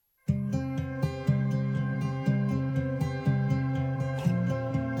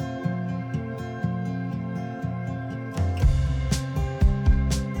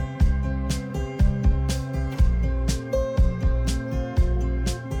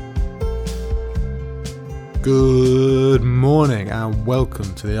Good morning and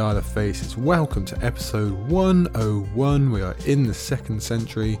welcome to the Isle of Faces. Welcome to episode 101. We are in the 2nd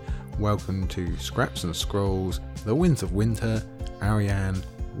century. Welcome to Scraps and Scrolls, The Winds of Winter, Arianne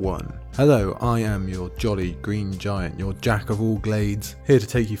 1. Hello, I am your jolly green giant, your jack of all glades, here to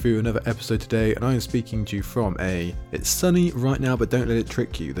take you through another episode today, and I am speaking to you from it's sunny right now, but don't let it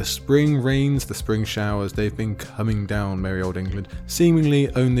trick you. The spring rains, the spring showers, they've been coming down merry old England, seemingly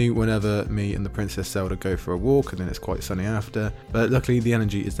only whenever me and the Princess Zelda go for a walk, and then it's quite sunny after, but luckily the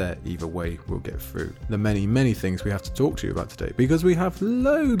energy is there either way. We'll get through the many things we have to talk to you about today, because we have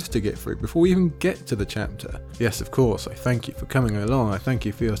loads to get through before we even get to the chapter. Yes, of course, I thank you for coming along, I thank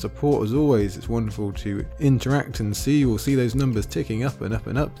you for your support. As always, it's wonderful to interact and see those numbers ticking up and up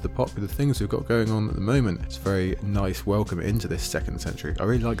and up, the popular things we've got going on at the moment. It's a very nice welcome into this 2nd century. I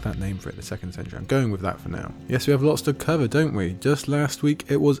really like that name for it, the 2nd century. I'm going with that for now. Yes, we have lots to cover, don't we? Just last week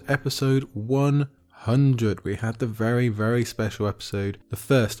it was episode 100. We had the very special episode. The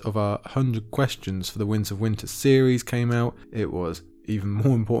first of our 100 questions for the Winds of Winter series came out. It was, even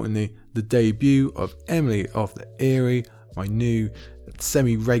more importantly, the debut of Emily of the Eyrie, my new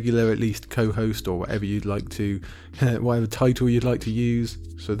semi-regular at least co-host, or whatever you'd like to, whatever title you'd like to use.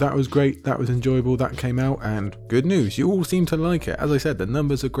 So that was great, that was enjoyable, that came out, and good news, you all seem to like it. As I said, the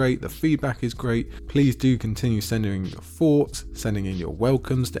numbers are great, the feedback is great. Please do continue sending in your thoughts, sending in your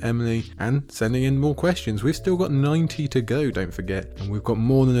welcomes to Emily, and sending in more questions. We've still got 90 to go, don't forget, and we've got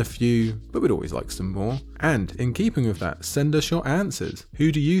more than a few, but we'd always like some more. And in keeping with that, send us your answers.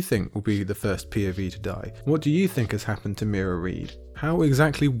 Who do you think will be the first POV to die? What do you think has happened to Mira Reed? How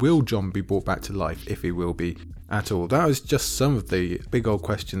exactly will Jon be brought back to life, if he will be at all? That was just some of the big old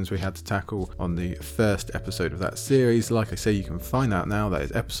questions we had to tackle on the first episode of that series. Like I say, you can find that now. That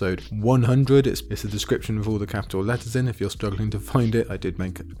is episode 100. It's a description with all the capital letters in. If you're struggling to find it, I did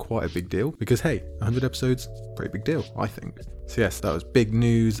make quite a big deal, because hey, 100 episodes, pretty big deal, I think. So yes, that was big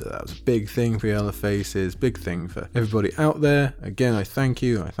news, that was a big thing for Yellow Faces, big thing for everybody out there. Again, I thank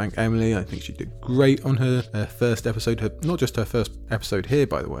you, I thank Emily, I think she did great on her first episode, not just her first episode here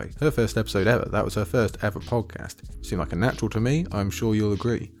by the way, her first episode ever, that was her first ever podcast. Seemed like a natural to me, I'm sure you'll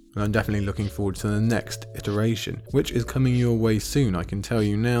agree. And I'm definitely looking forward to the next iteration, which is coming your way soon. I can tell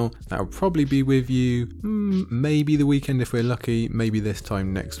you now, that'll probably be with you maybe the weekend if we're lucky, maybe this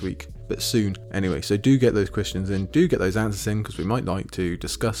time next week, but soon. Anyway, so do get those questions in, do get those answers in, because we might like to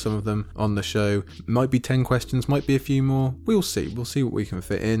discuss some of them on the show. Might be 10 questions, might be a few more. We'll see what we can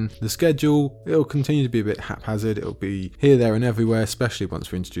fit in. The schedule, it'll continue to be a bit haphazard. It'll be here, there and everywhere, especially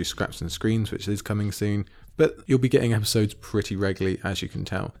once we introduce Scraps and Screens, which is coming soon. But you'll be getting episodes pretty regularly, as you can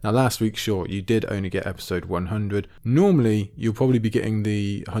tell. Now, last week, sure, you did only get episode 100. Normally, you'll probably be getting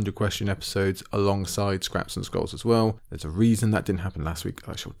the 100 question episodes alongside Scraps and Scrolls as well. There's a reason that didn't happen last week,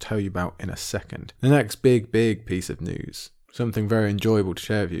 I shall tell you about in a second. The next big piece of news, something very enjoyable to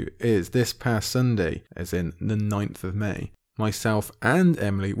share with you, is this past Sunday, as in the 9th of May, myself and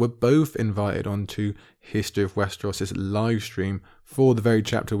Emily were both invited onto History of Westeros' live stream for the very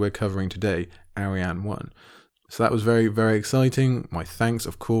chapter we're covering today, Arianne 1. So that was very exciting. My thanks,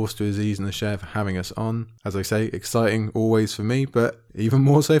 of course, to Aziz and the Share for having us on. As I say, exciting always for me, but even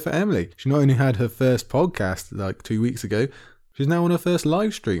more so for Emily. She not only had her first podcast like 2 weeks ago, she's now on her first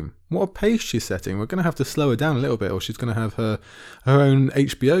live stream. What a pace she's setting. We're going to have to slow her down a little bit, or she's going to have her own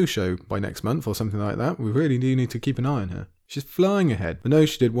HBO show by next month or something like that. We really do need to keep an eye on her. She's flying ahead. But no,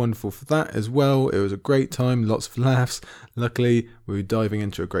 she did wonderful for that as well. It was a great time, lots of laughs. Luckily, we were diving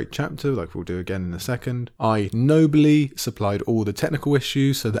into a great chapter, like we'll do again in a second. I nobly supplied all the technical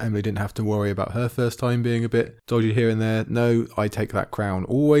issues so that Emily didn't have to worry about her first time being a bit dodgy here and there. No, I take that crown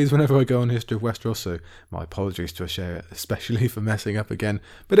always whenever I go on History of Westeros, so my apologies to Ashea, especially for messing up again.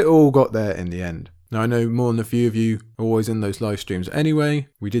 But it all got there in the end. Now, I know more than a few of you are always in those live streams anyway.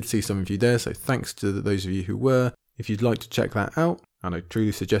 We did see some of you there, so thanks to those of you who were. If you'd like to check that out, and I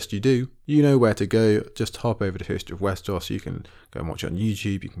truly suggest you do, you know where to go. Just hop over to History of Westeros. You can go and watch it on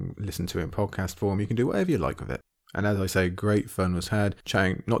YouTube. You can listen to it in podcast form. You can do whatever you like with it. And as I say, great fun was had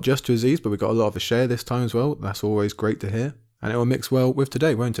chatting not just to Aziz, but we got a lot of a share this time as well. That's always great to hear. And it will mix well with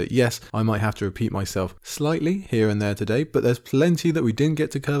today, won't it? Yes, I might have to repeat myself slightly here and there today, but there's plenty that we didn't get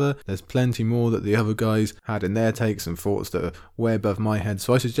to cover. There's plenty more that the other guys had in their takes and thoughts that are way above my head.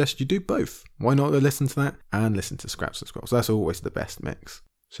 So I suggest you do both. Why not listen to that and listen to Scraps and Scrolls? That's always the best mix.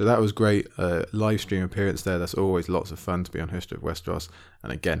 So that was great. Live stream appearance there. That's always lots of fun to be on History of Westeros.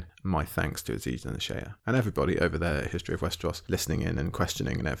 And again, my thanks to Aziz and Ashea and everybody over there at History of Westeros listening in and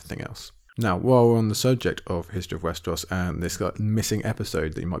questioning and everything else. Now, while we're on the subject of History of Westeros and this missing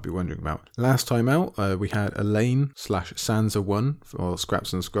episode that you might be wondering about, last time out we had Elaine/Sansa 1 for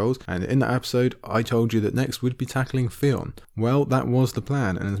Scraps and Scrolls, and in that episode I told you that next we'd be tackling Theon. Well, that was the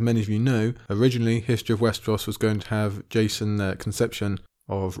plan, and as many of you know, originally History of Westeros was going to have Jason Concepcion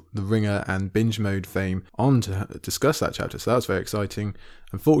of the Ringer and Binge Mode fame on to discuss that chapter, so that was very exciting.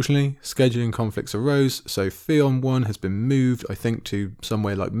 Unfortunately, scheduling conflicts arose, so Theon 1 has been moved, I think, to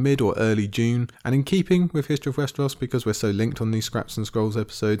somewhere like mid or early June, and in keeping with History of Westeros, because we're so linked on these Scraps and Scrolls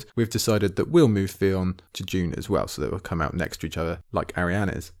episodes, we've decided that we'll move Theon to June as well, so that will come out next to each other like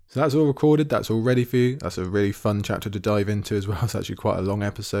Arianne is. So that's all recorded, that's all ready for you. That's a really fun chapter to dive into as well. It's actually quite a long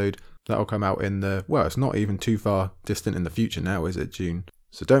episode. That'll come out in it's not even too far distant in the future now, is it, June?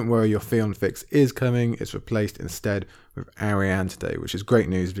 So don't worry, your Theon fix is coming. It's replaced instead with Arianne today, which is great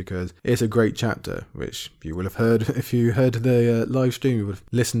news because it's a great chapter, which you will have heard if you heard the live stream. You would have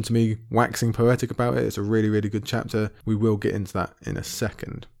listened to me waxing poetic about it. It's a really, really good chapter. We will get into that in a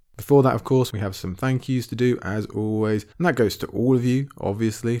second. Before that, of course, we have some thank yous to do, as always, and that goes to all of you,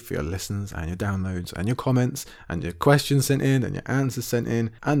 obviously, for your listens and your downloads and your comments and your questions sent in and your answers sent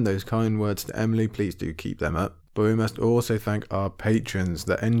in, and those kind words to Emily. Please do keep them up. But we must also thank our patrons,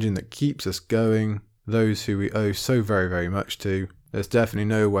 the engine that keeps us going, those who we owe so very, very much to. There's definitely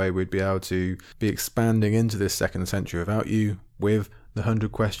no way we'd be able to be expanding into this second century without you, with the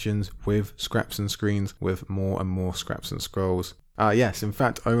 100 questions, with Scraps and Screens, with more and more Scraps and Scrolls. Yes, in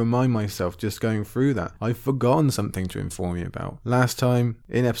fact, I remind myself just going through that, I've forgotten something to inform you about. Last time,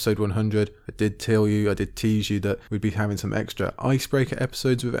 in episode 100, I did tease you that we'd be having some extra icebreaker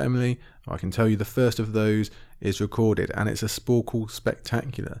episodes with Emily. I can tell you the first of those is recorded, and it's a Sporkle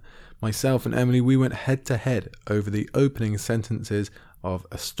Spectacular. Myself and Emily, we went head to head over the opening sentences of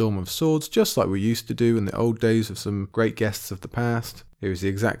A Storm of Swords, just like we used to do in the old days with some great guests of the past. It was the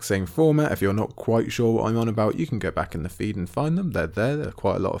exact same format. If you're not quite sure what I'm on about, you can go back in the feed and find them. They're there. They're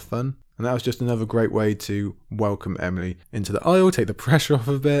quite a lot of fun. And that was just another great way to welcome Emily into the aisle, take the pressure off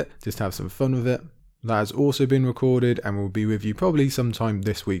a bit, just have some fun with it. That has also been recorded and will be with you probably sometime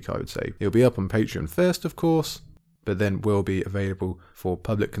this week, I would say. It'll be up on Patreon first, of course, but then will be available for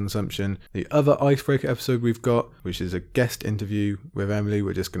public consumption. The other icebreaker episode we've got, which is a guest interview with Emily,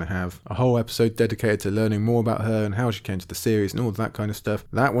 we're just going to have a whole episode dedicated to learning more about her and how she came to the series and all of that kind of stuff.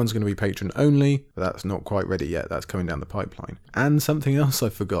 That one's going to be Patreon only, but that's not quite ready yet. That's coming down the pipeline. And something else I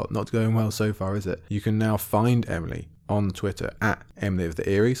forgot, not going well so far, is it? You can now find Emily on Twitter at Emily of the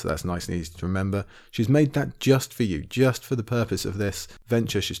Eyrie, so that's nice and easy to remember. She's made that just for you, just for the purpose of this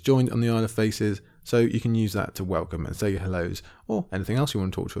venture. She's joined on the Isle of Faces, so you can use that to welcome and say your hellos, or anything else you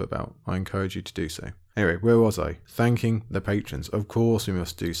want to talk to her about. I encourage you to do so. Anyway, where was I? Thanking the patrons. Of course we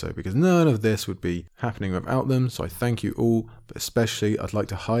must do so, because none of this would be happening without them, so I thank you all, but especially I'd like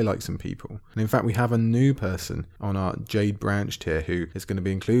to highlight some people. And in fact, we have a new person on our Jade Branch tier who is going to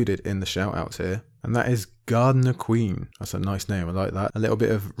be included in the shout-outs here, and that is Gardener Queen. That's a nice name, I like that. A little bit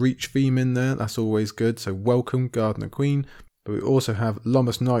of Reach theme in there, that's always good, so welcome Gardener Queen. But we also have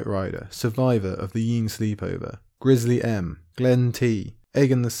Lomas Knight Rider, Survivor of the Yeen Sleepover, Grizzly M, Glenn T,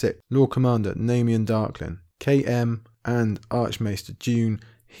 Aegon the Sixth, Lord Commander Namian Darklin, KM, and Archmaester June,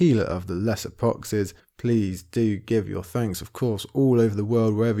 Healer of the Lesser Poxes. Please do give your thanks, of course, all over the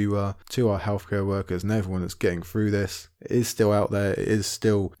world, wherever you are, to our healthcare workers and everyone that's getting through this. It is still out there. It is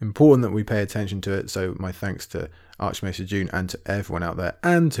still important that we pay attention to it. So my thanks to Archmaester June and to everyone out there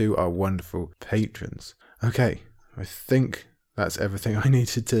and to our wonderful patrons. Okay, I think that's everything I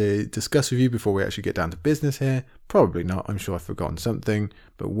needed to discuss with you before we actually get down to business here. Probably not, I'm sure I've forgotten something,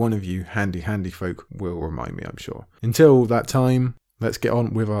 but one of you handy folk will remind me, I'm sure. Until that time, let's get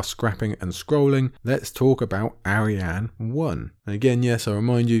on with our scrapping and scrolling. Let's talk about Arianne 1. And again, yes, I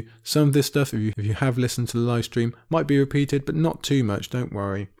remind you, some of this stuff, if you have listened to the live stream, might be repeated, but not too much, don't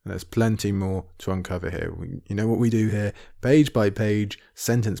worry. And there's plenty more to uncover here. You know what we do here, page by page,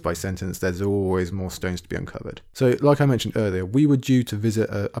 sentence by sentence, there's always more stones to be uncovered. So, like I mentioned earlier, we were due to visit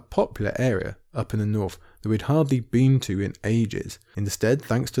a popular area up in the north that we'd hardly been to in ages. Instead,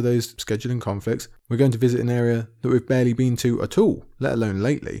 thanks to those scheduling conflicts, we're going to visit an area that we've barely been to at all, let alone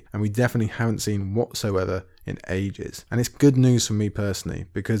lately, and we definitely haven't seen whatsoever in ages. And it's good news for me personally,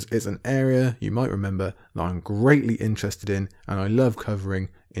 because it's an area, you might remember, that I'm greatly interested in and I love covering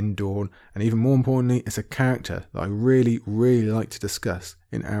in Dawn, and even more importantly, it's a character that I really, really like to discuss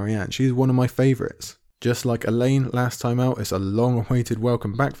in Arianne. She's one of my favourites. Just like Elaine last time out, it's a long-awaited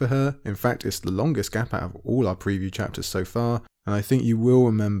welcome back for her. In fact, it's the longest gap out of all our preview chapters so far. And I think you will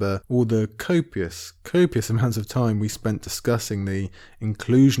remember all the copious amounts of time we spent discussing the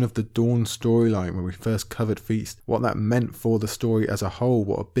inclusion of the Dawn storyline when we first covered Feast, what that meant for the story as a whole,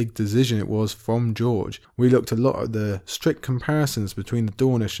 what a big decision it was from George. We looked a lot at the strict comparisons between the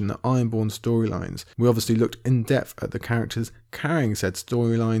Dawnish and the Ironborn storylines. We obviously looked in depth at the characters carrying said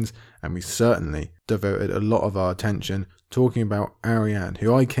storylines, and we certainly devoted a lot of our attention talking about Arianne,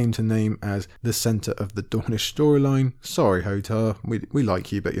 who I came to name as the centre of the Dawnish storyline. Sorry, Hotar, we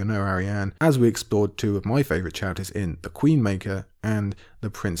like you, but you're no Arianne, as we explored two of my favourite chapters in The Queenmaker and The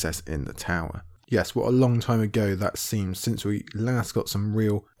Princess in the Tower. Yes, what a long time ago that seems since we last got some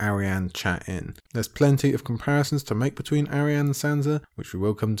real Arianne chat in. There's plenty of comparisons to make between Arianne and Sansa, which we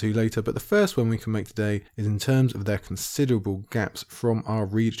will come to later, but the first one we can make today is in terms of their considerable gaps from our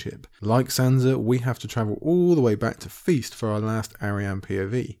readership. Like Sansa, we have to travel all the way back to Feast for our last Arianne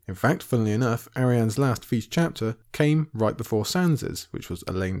POV. In fact, funnily enough, Arianne's last Feast chapter came right before Sansa's, which was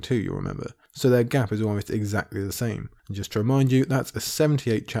Elaine 2, you'll remember. So their gap is almost exactly the same. And just to remind you, that's a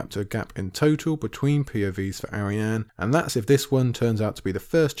 78 chapter gap in total between POVs for Arianne, and that's if this one turns out to be the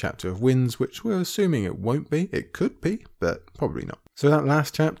first chapter of Winds, which we're assuming it won't be. It could be, but probably not. So that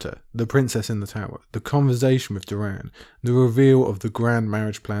last chapter, The Princess in the Tower, the conversation with Doran, the reveal of the grand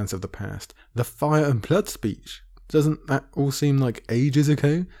marriage plans of the past, the fire and blood speech. Doesn't that all seem like ages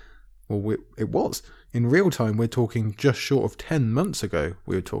ago? Well, it was. In real time, we're talking just short of 10 months ago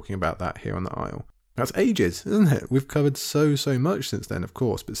we were talking about that here on the Isle. That's ages, isn't it? We've covered so much since then, of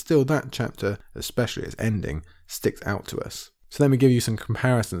course, but still that chapter, especially its ending, sticks out to us. So let me give you some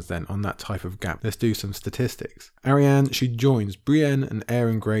comparisons then on that type of gap. Let's do some statistics. Arianne, she joins Brienne and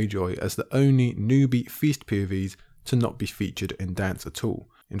Aeron Greyjoy as the only newbie Feast POVs to not be featured in Dance at all.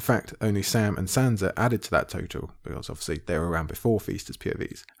 In fact, only Sam and Sansa added to that total, because obviously they were around before Feast as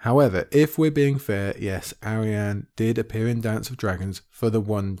POVs. However, if we're being fair, yes, Arianne did appear in Dance of Dragons for the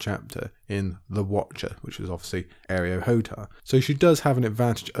one chapter in The Watcher, which was obviously Areo Hotar. So she does have an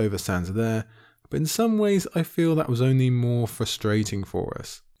advantage over Sansa there, but in some ways I feel that was only more frustrating for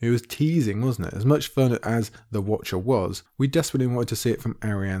us. It was teasing, wasn't it? As much fun as The Watcher was, we desperately wanted to see it from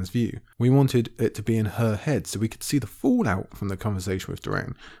Arianne's view. We wanted it to be in her head so we could see the fallout from the conversation with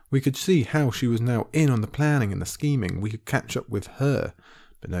Doran. We could see how she was now in on the planning and the scheming. We could catch up with her.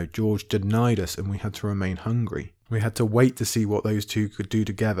 But no, George denied us and we had to remain hungry. We had to wait to see what those two could do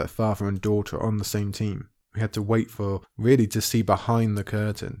together, father and daughter on the same team. We had to wait for really to see behind the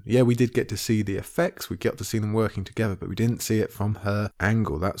curtain. Yeah, we did get to see the effects, we got to see them working together, but we didn't see it from her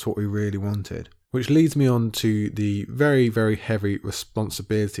angle. That's what we really wanted. Which leads me on to the very heavy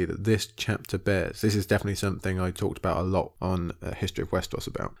responsibility that this chapter bears. This is definitely something I talked about a lot on History of Westeros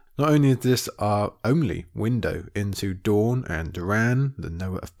about. Not only is this our only window into Dorne and Doran, the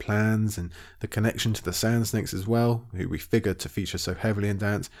knower of plans, and the connection to the Sand Snakes as well, who we figured to feature so heavily in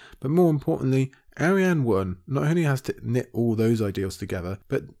Dance, but more importantly, Arianne 1 not only has to knit all those ideals together,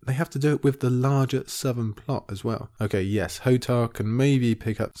 but they have to do it with the larger southern plot as well. Okay, yes, Hotar can maybe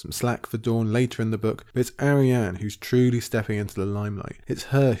pick up some slack for Dorne later in the book, but it's Arianne who's truly stepping into the limelight. It's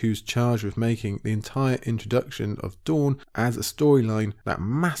her who's charged with making the entire introduction of Dorne as a storyline, that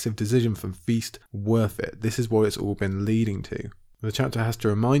massive decision from Feast, worth it. This is what it's all been leading to. The chapter has to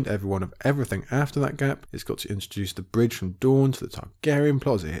remind everyone of everything after that gap. It's got to introduce the bridge from Dorne to the Targaryen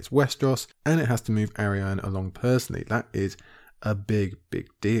plot as it hits Westeros, and it has to move Arianne along personally. That is a big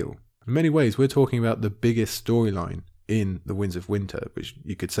deal. In many ways, we're talking about the biggest storyline in The Winds of Winter, which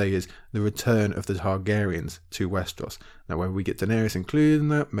you could say is the return of the Targaryens to Westeros. Now, whether we get Daenerys included in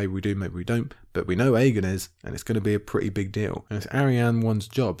that, maybe we do, maybe we don't, but we know Aegon is, and it's going to be a pretty big deal. And it's Arianne 1's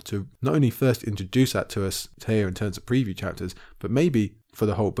job to not only first introduce that to us here in terms of preview chapters, but maybe for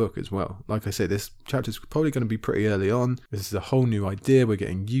the whole book as well. Like I say, this chapter is probably going to be pretty early on. This is a whole new idea we're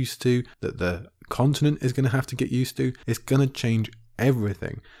getting used to, that the continent is going to have to get used to. It's going to change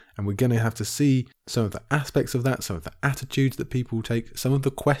everything. And we're going to have to see some of the aspects of that, some of the attitudes that people take, some of the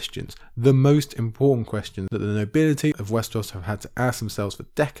questions, the most important questions that the nobility of Westeros have had to ask themselves for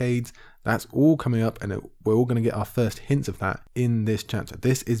decades. That's all coming up, and we're all going to get our first hints of that in this chapter.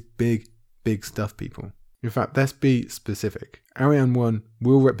 This is big stuff, people. In fact, let's be specific. Arianne 1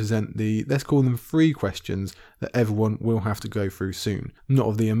 will represent the, let's call them 3 questions that everyone will have to go through soon. Not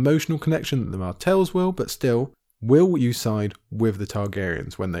of the emotional connection that the Martells will, but still, will you side with the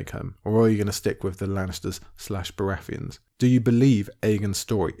Targaryens when they come? Or are you going to stick with the Lannisters/Baratheons? Do you believe Aegon's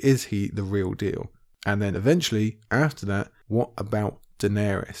story? Is he the real deal? And then eventually, after that, what about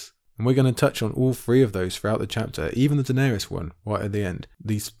Daenerys? And we're going to touch on all 3 of those throughout the chapter, even the Daenerys one, right at the end.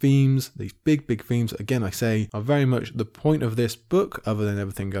 These themes, these big themes, again I say, are very much the point of this book, other than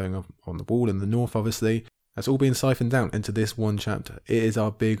everything going on the wall in the north, obviously. That's all being siphoned down into this one chapter. It is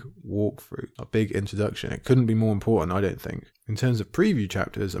our big walkthrough, our big introduction. It couldn't be more important, I don't think. In terms of preview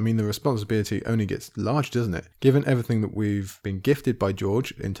chapters, I mean, the responsibility only gets larger, doesn't it? Given everything that we've been gifted by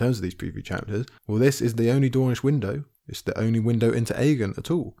George in terms of these preview chapters, well, this is the only Dornish window. It's the only window into Aegon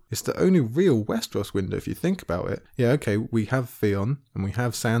at all. It's the only real Westeros window if you think about it. Yeah, okay, we have Theon and we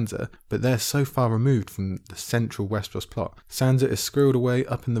have Sansa, but they're so far removed from the central Westeros plot. Sansa is squirreled away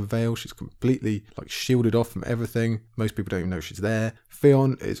up in the Vale. She's completely shielded off from everything. Most people don't even know she's there.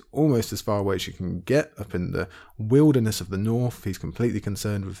 Theon is almost as far away as she can get up in the wilderness of the north. He's completely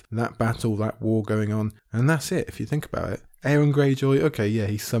concerned with that battle, that war going on, and that's it if you think about it. Aeron Greyjoy, okay, yeah,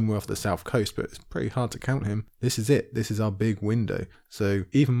 he's somewhere off the south coast, but it's pretty hard to count him. This is it. This is our big window. So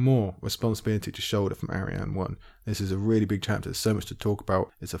even more responsibility to shoulder from Arianne 1. This is a really big chapter. There's so much to talk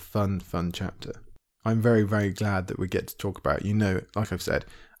about. It's a fun chapter. I'm very, very glad that we get to talk about it. You know, like I've said,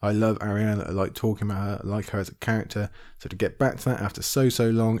 I love Arianne. I like talking about her. I like her as a character. So to get back to that after so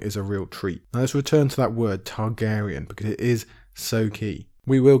long is a real treat. Now let's return to that word Targaryen, because it is so key.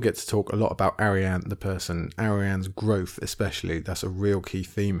 We will get to talk a lot about Arianne the person, Arianne's growth especially. That's a real key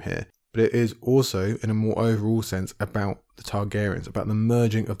theme here. But it is also, in a more overall sense, about the Targaryens, about the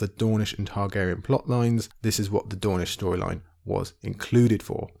merging of the Dornish and Targaryen plot lines. This is what the Dornish storyline was included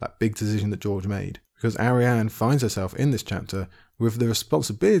for, that big decision that George made. Because Arianne finds herself in this chapter with the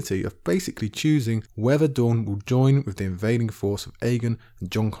responsibility of basically choosing whether Dorne will join with the invading force of Aegon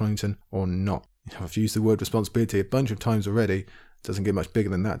and Jon Connington or not. I've used the word responsibility a bunch of times already. Doesn't get much bigger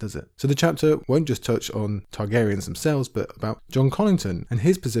than that, does it? So the chapter won't just touch on Targaryens themselves, but about Jon Connington and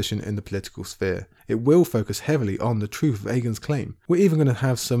his position in the political sphere. It will focus heavily on the truth of Aegon's claim. We're even going to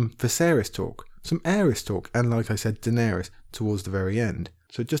have some Viserys talk, some Aerys talk, and like I said, Daenerys towards the very end.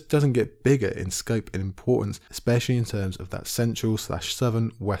 So it just doesn't get bigger in scope and importance, especially in terms of that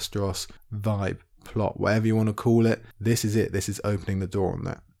central/southern Westeros vibe, plot, whatever you want to call it. This is it. This is opening the door on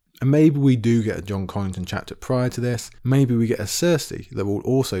that. And maybe we do get a Jon Connington chapter prior to this. Maybe we get a Cersei that will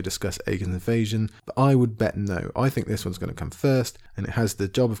also discuss Aegon's invasion. But I would bet no. I think this one's going to come first. And it has the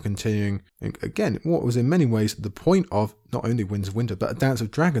job of continuing, again, what was in many ways the point of not only Winds of Winter, but A Dance of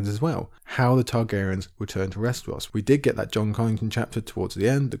Dragons as well. How the Targaryens returned to Westeros. We did get that Jon Connington chapter towards the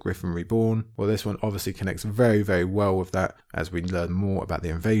end, The Griffin Reborn. Well, this one obviously connects very, very well with that as we learn more about the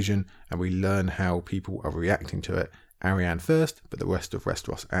invasion and we learn how people are reacting to it. Arianne first, but the rest of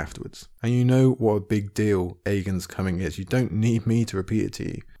Westeros afterwards. And you know what a big deal Aegon's coming is. You don't need me to repeat it to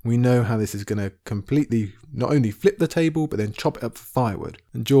you. We know how this is going to completely not only flip the table, but then chop it up for firewood.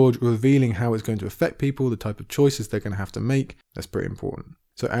 And George revealing how it's going to affect people, the type of choices they're going to have to make, that's pretty important.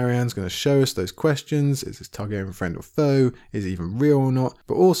 So Arianne's going to show us those questions. Is this Targaryen friend or foe? Is it even real or not?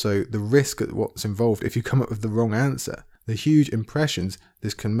 But also the risk at what's involved if you come up with the wrong answer. The huge impressions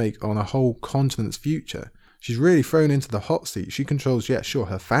this can make on a whole continent's future. She's really thrown into the hot seat. She controls, yeah, sure,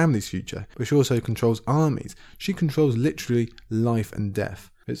 her family's future, but she also controls armies. She controls literally life and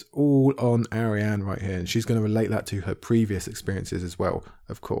death. It's all on Arianne right here, and she's going to relate that to her previous experiences as well,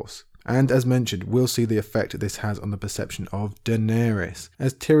 of course. And as mentioned, we'll see the effect this has on the perception of Daenerys.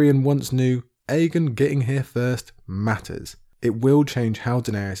 As Tyrion once knew, Aegon getting here first matters. It will change how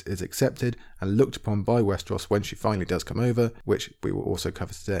Daenerys is accepted and looked upon by Westeros when she finally does come over, which we will also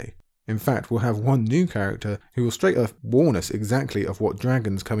cover today. In fact, we'll have one new character who will straight up warn us exactly of what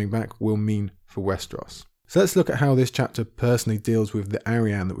dragons coming back will mean for Westeros. So let's look at how this chapter personally deals with the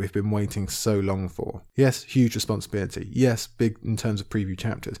Arianne that we've been waiting so long for. Yes, huge responsibility. Yes, big in terms of preview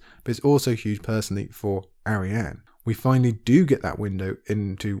chapters, but it's also huge personally for Arianne. We finally do get that window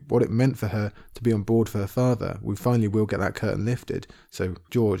into what it meant for her to be on board for her father. We finally will get that curtain lifted. So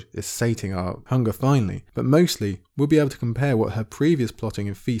George is sating our hunger finally. But mostly, we'll be able to compare what her previous plotting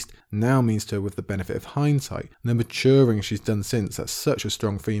in Feast now means to her with the benefit of hindsight. And the maturing she's done since, that's such a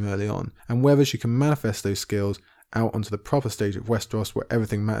strong theme early on. And whether she can manifest those skills out onto the proper stage of Westeros where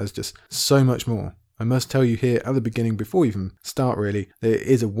everything matters just so much more. I must tell you here at the beginning, before we even start really, that it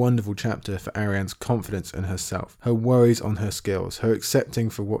is a wonderful chapter for Arianne's confidence in herself, her worries on her skills, her accepting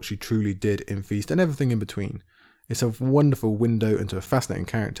for what she truly did in Feast and everything in between. It's a wonderful window into a fascinating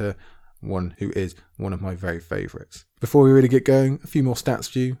character, one who is one of my very favourites. Before we really get going, a few more stats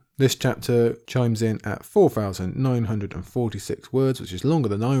for you. This chapter chimes in at 4,946 words, which is longer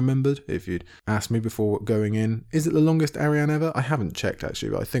than I remembered. If you'd asked me before going in, is it the longest Arianne ever? I haven't checked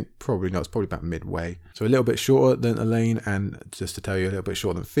actually, but I think probably not. It's probably about midway. So a little bit shorter than Elaine, and just to tell you, a little bit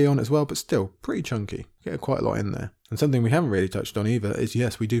shorter than Theon as well, but still pretty chunky. Get quite a lot in there. And something we haven't really touched on either is,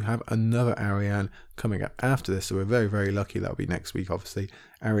 yes, we do have another Arianne coming up after this, so we're very, very lucky. That'll be next week, obviously.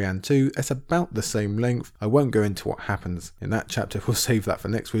 Arianne 2, it's about the same length. I won't go into what happens in that chapter. We'll save that for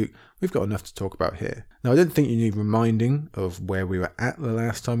next week. We've got enough to talk about here. Now, I don't think you need reminding of where we were at the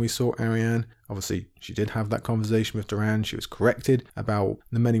last time we saw Arianne. Obviously, she did have that conversation with Doran. She was corrected about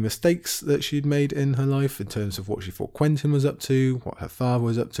the many mistakes that she'd made in her life in terms of what she thought Quentyn was up to, what her father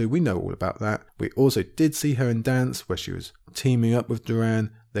was up to. We know all about that. We also did see her in Dance, where she was teaming up with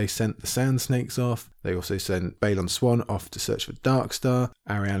Doran. They sent the Sand Snakes off. They also sent Balon Swan off to search for Darkstar.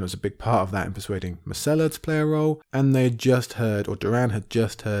 Arianne was a big part of that in persuading Myrcella to play a role. And they had just heard, or Doran had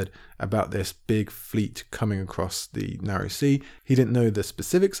just heard, about this big fleet coming across the Narrow Sea. He didn't know the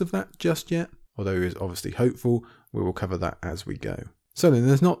specifics of that just yet, although he was obviously hopeful. We will cover that as we go. So then,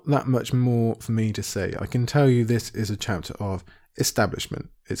 there's not that much more for me to say. I can tell you this is a chapter of establishment.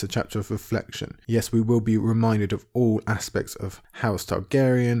 It's a chapter of reflection. Yes, we will be reminded of all aspects of House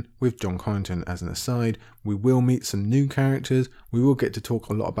Targaryen with Jon Connington as an aside. We will meet some new characters. We will get to talk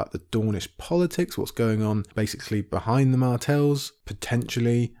a lot about the Dornish politics, what's going on basically behind the Martells.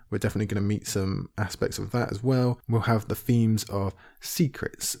 Potentially, we're definitely going to meet some aspects of that as well. We'll have the themes of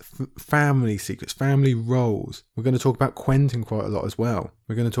secrets, family roles. We're going to talk about Quentyn quite a lot as well.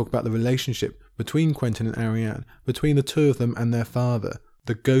 We're going to talk about the relationship between Quentyn and Arianne, between the two of them and their father,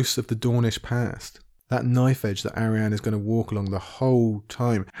 the ghosts of the Dornish past, that knife edge that Arianne is going to walk along the whole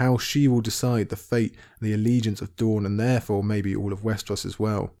time, how she will decide the fate and the allegiance of Dorne and therefore maybe all of Westeros as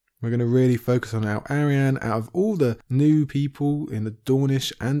well. We're going to really focus on how Arianne, out of all the new people in the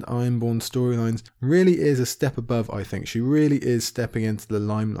Dornish and Ironborn storylines, really is a step above, I think. She really is stepping into the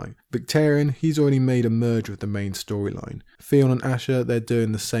limelight. Victarion, he's already made a merge with the main storyline. Theon and Asher, they're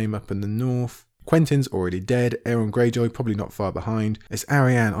doing the same up in the north. Quentyn's already dead. Aeron Greyjoy probably not far behind. It's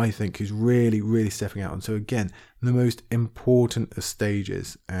Arianne, I think, who's really stepping out. And so again, the most important of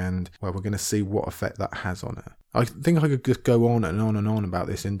stages. And well, we're going to see what effect that has on her. I think I could just go on and on about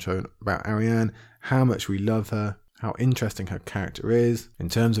this intro about Arianne, how much we love her, how interesting her character is, in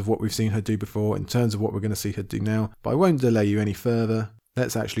terms of what we've seen her do before, in terms of what we're going to see her do now. But I won't delay you any further.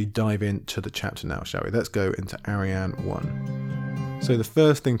 Let's actually dive into the chapter now, shall we? Let's go into Arianne 1. So the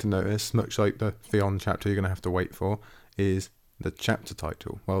first thing to notice, much like the Theon chapter you're going to have to wait for, is the chapter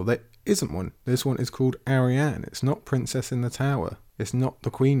title. Well, there isn't one. This one is called Arianne. It's not Princess in the Tower. It's not the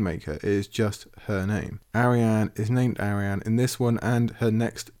Queenmaker. It is just her name. Arianne is named Arianne in this one and her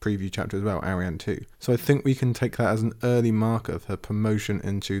next preview chapter as well, Arianne 2. So I think we can take that as an early marker of her promotion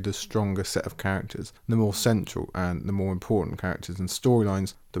into the stronger set of characters, the more central and the more important characters and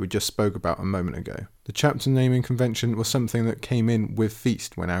storylines that we just spoke about a moment ago. The chapter naming convention was something that came in with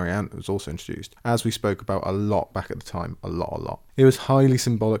Feast when Arianne was also introduced, as we spoke about a lot back at the time, a lot. It was highly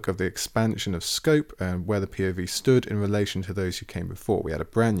symbolic of the expansion of scope and where the POV stood in relation to those who came before. We had a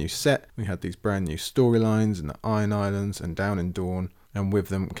brand new set, we had these brand new storylines in the Iron Islands and down in Dorne, and with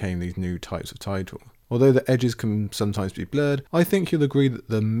them came these new types of titles. Although the edges can sometimes be blurred, I think you'll agree that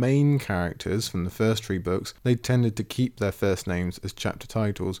the main characters from the first 3 books, they tended to keep their first names as chapter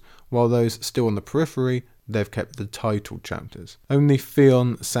titles, while those still on the periphery, they've kept the titled chapters. Only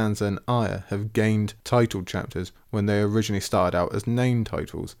Theon, Sansa and Arya have gained titled chapters when they originally started out as name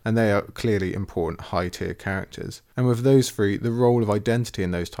titles, and they are clearly important high-tier characters. And with those 3, the role of identity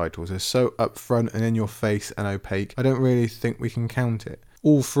in those titles is so upfront and in your face and opaque, I don't really think we can count it.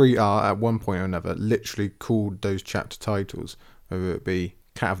 All 3 are, at one point or another, literally called those chapter titles, whether it be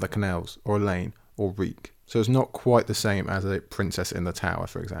Cat of the Canals, or Elaine, or Reek. So it's not quite the same as a Princess in the Tower,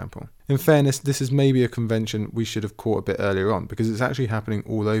 for example. In fairness, this is maybe a convention we should have caught a bit earlier on, because it's actually happening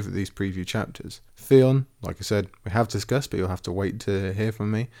all over these preview chapters. Theon, like I said, we have discussed, but you'll have to wait to hear from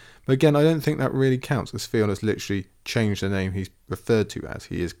me. But again, I don't think that really counts, as Theon has literally changed the name he's referred to as.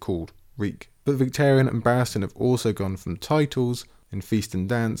 He is called Reek. But Victarion and Barristan have also gone from titles in Feast and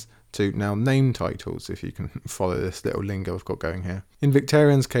Dance to now name titles, if you can follow this little lingo I've got going here. In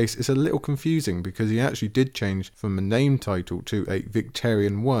Victarion's case, it's a little confusing because he actually did change from a name title to a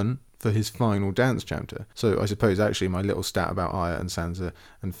Victarion 1 for his final Dance chapter. So I suppose actually my little stat about Arya and Sansa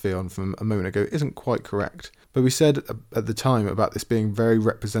and Theon from a moment ago isn't quite correct. But we said at the time about this being very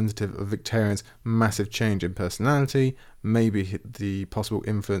representative of Victarion's massive change in personality, maybe the possible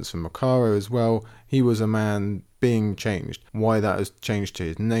influence from Moqaro as well. He was a man being changed. Why that has changed to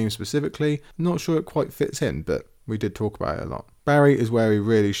his name specifically, not sure it quite fits in, but we did talk about it a lot. Barry is where he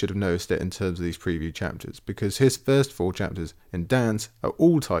really should have noticed it in terms of these preview chapters, because his first 4 chapters in Dance are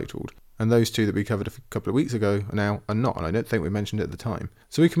all titled, and those 2 that we covered a couple of weeks ago now are not, and I don't think we mentioned it at the time.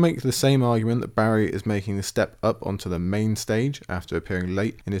 So we can make the same argument that Barry is making the step up onto the main stage after appearing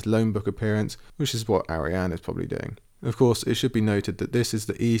late in his lone book appearance, which is what Arianne is probably doing. Of course, it should be noted that this is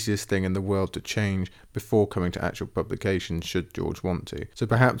the easiest thing in the world to change before coming to actual publication should George want to. So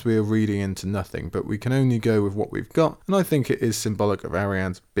perhaps we are reading into nothing, but we can only go with what we've got, and I think it is symbolic of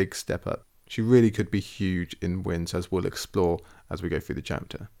Arianne's big step up. She really could be huge in Winds, as we'll explore as we go through the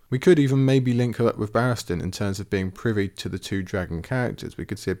chapter. We could even maybe link her up with Barristan in terms of being privy to the two dragon characters. We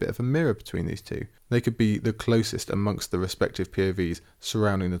could see a bit of a mirror between these two. They could be the closest amongst the respective POVs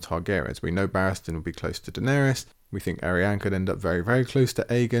surrounding the Targaryens. We know Barristan will be close to Daenerys. We think Arianne could end up very, very close to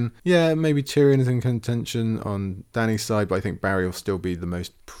Aegon. Yeah, maybe Tyrion is in contention on Dany's side, but I think Barry will still be the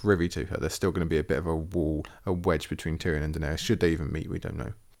most privy to her. There's still going to be a bit of a wall, a wedge between Tyrion and Daenerys. Should they even meet, we don't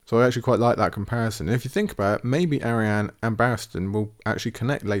know. So I actually quite like that comparison. And if you think about it, maybe Arianne and Barristan will actually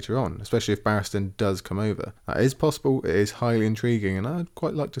connect later on, especially if Barristan does come over. That is possible, it is highly intriguing, and I'd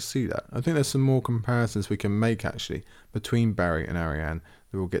quite like to see that. I think there's some more comparisons we can make actually between Barry and Arianne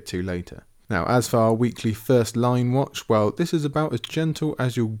that we'll get to later. Now, as for our weekly first line watch, well, this is about as gentle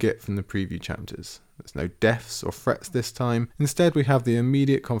as you'll get from the preview chapters. There's no deaths or threats this time. Instead, we have the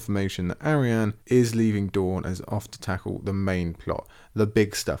immediate confirmation that Arianne is leaving Dorne and is off to tackle the main plot, the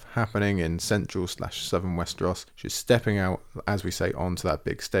big stuff happening in central/southern Westeros. She's stepping out, as we say, onto that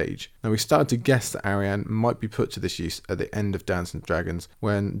big stage. Now, we started to guess that Arianne might be put to this use at the end of Dance of Dragons,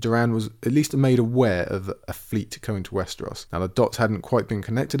 when Doran was at least made aware of a fleet coming to Westeros. Now, the dots hadn't quite been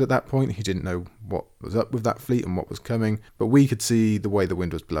connected at that point. He didn't know what was up with that fleet and what was coming, but we could see the way the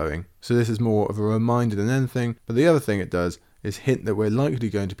wind was blowing. So this is more of a reminder than anything, but the other thing it does is hint that we're likely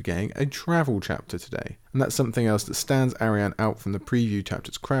going to be getting a travel chapter today. And that's something else that stands Arianne out from the preview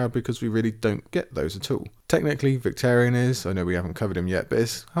chapters crowd, because we really don't get those at all. Technically, Victarion is, I know we haven't covered him yet, but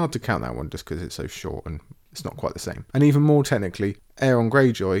it's hard to count that one just because it's so short and it's not quite the same. And even more technically, Aeron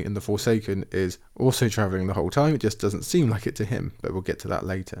Greyjoy in The Forsaken is also travelling the whole time. It just doesn't seem like it to him, but we'll get to that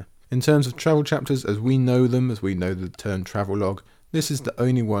later. In terms of travel chapters, as we know them, as we know the term travelogue, this is the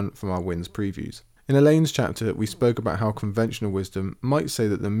only one from our Winds previews. In Elaine's chapter, we spoke about how conventional wisdom might say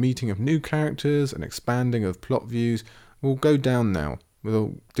that the meeting of new characters and expanding of plot views will go down now,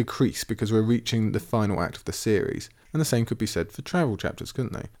 will decrease because we're reaching the final act of the series. And the same could be said for travel chapters,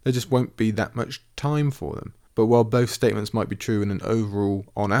 couldn't they? There just won't be that much time for them. But while both statements might be true in an overall,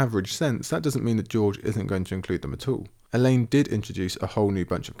 on average sense, that doesn't mean that George isn't going to include them at all. Elaine did introduce a whole new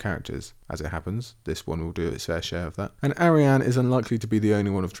bunch of characters. As it happens, this one will do its fair share of that. And Arianne is unlikely to be the only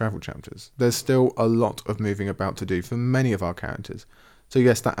one of travel chapters. There's still a lot of moving about to do for many of our characters. So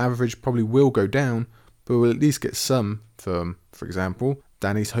yes, that average probably will go down, but we'll at least get some from, for example,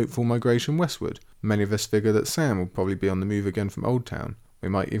 Dany's hopeful migration westward. Many of us figure that Sam will probably be on the move again from Old Town. We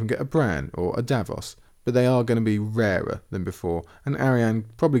might even get a Bran or a Davos, but they are going to be rarer than before, and Arianne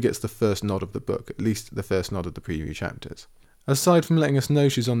probably gets the first nod of the book, at least the first nod of the preview chapters. Aside from letting us know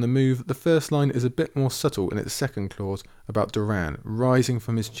she's on the move, the first line is a bit more subtle in its second clause about Doran rising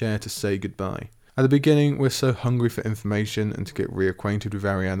from his chair to say goodbye. At the beginning, we're so hungry for information and to get reacquainted with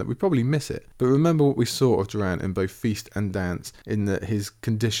Arianne that we probably miss it. But remember what we saw of Doran in both Feast and Dance, in that his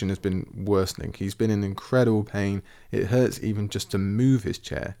condition has been worsening. He's been in incredible pain. It hurts even just to move his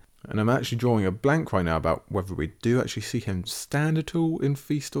chair. And I'm actually drawing a blank right now about whether we do actually see him stand at all in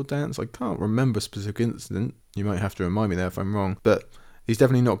Feast or Dance. I can't remember a specific incident. You might have to remind me there if I'm wrong. But he's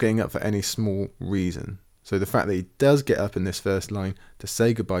definitely not getting up for any small reason. So the fact that he does get up in this first line to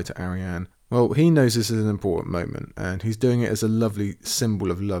say goodbye to Arianne, well, he knows this is an important moment. And he's doing it as a lovely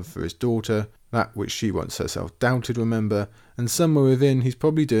symbol of love for his daughter, that which she once herself doubted, remember, and somewhere within he's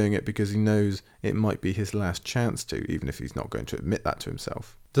probably doing it because he knows it might be his last chance to, even if he's not going to admit that to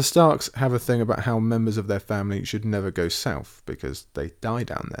himself. The Starks have a thing about how members of their family should never go south because they die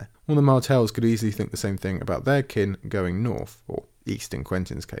down there. Well, the Martells could easily think the same thing about their kin going north, or east in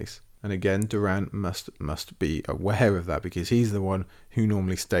Quentin's case. And again, Doran must be aware of that because he's the one who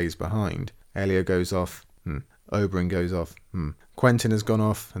normally stays behind. Elia goes off. Oberyn goes off. Quentin has gone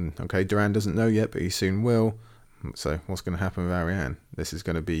off, and okay, Doran doesn't know yet, but he soon will. So what's going to happen with Arianne? This is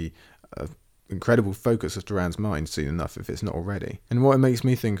going to be an incredible focus of Doran's mind soon enough, if it's not already. And what it makes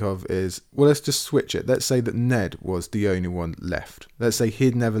me think of is, well, let's just switch it. Let's say that Ned was the only one left. Let's say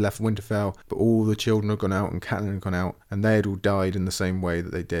he'd never left Winterfell, but all the children had gone out and Catelyn had gone out, and they had all died in the same way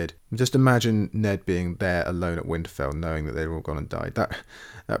that they did. Just imagine Ned being there alone at Winterfell, knowing that they'd all gone and died.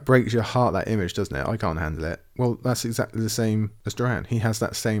 That breaks your heart, that image, doesn't it? I can't handle it. Well, that's exactly the same as Doran. He has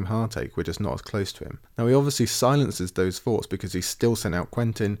that same heartache, we're just not as close to him. Now, he obviously silences those thoughts because he's still sent out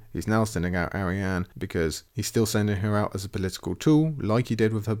Quentin, he's now sending out Arianne, because he's still sending her out as a political tool, like he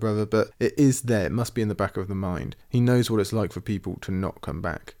did with her brother, but it is there, it must be in the back of the mind. He knows what it's like for people to not come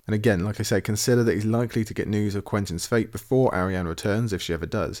back. And again, like I say, consider that he's likely to get news of Quentin's fate before Arianne returns, if she ever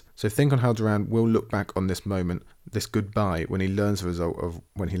does. So think on how Doran will look back on this moment, this goodbye, when he learns the result of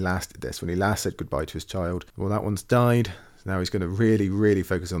when he last did this, when he last said goodbye to his child. Well, that one's died, so now he's going to really, really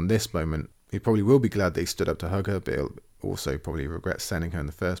focus on this moment. He probably will be glad that he stood up to hug her, but he'll also probably regrets sending her in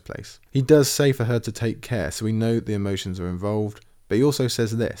the first place. He does say for her to take care, so we know the emotions are involved, but he also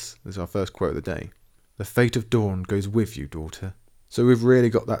says this is our first quote of the day: "The fate of Dorne goes with you, daughter." So we've really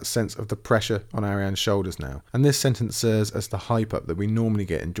got that sense of the pressure on Arianne's shoulders now, and this sentence serves as the hype up that we normally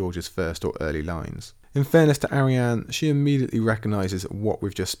get in George's first or early lines. In fairness to Arianne, she immediately recognises what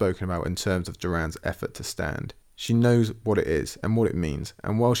we've just spoken about in terms of Doran's effort to stand. She knows what it is and what it means,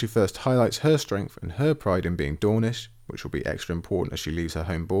 and while she first highlights her strength and her pride in being Dornish, which will be extra important as she leaves her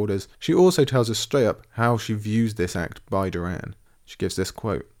home borders, she also tells us straight up how she views this act by Doran. She gives this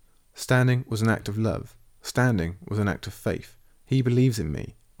quote: "Standing was an act of love. Standing was an act of faith. He believes in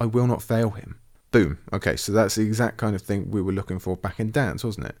me. I will not fail him." Boom. Okay, so that's the exact kind of thing we were looking for back in Dance,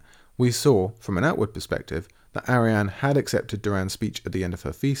 wasn't it? We saw, from an outward perspective, that Arianne had accepted Doran's speech at the end of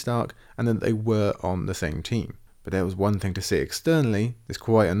her feast arc, and that they were on the same team. But there was one thing to see externally, there's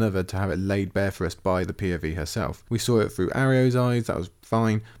quite another to have it laid bare for us by the POV herself. We saw it through Ario's eyes, that was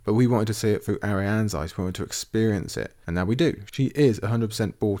fine, but we wanted to see it through Arianne's eyes, we wanted to experience it, and now we do. She is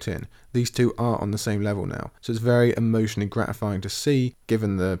 100% bought in. These two are on the same level now, so it's very emotionally gratifying to see,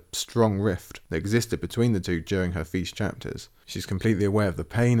 given the strong rift that existed between the two during her feast chapters. She's completely aware of the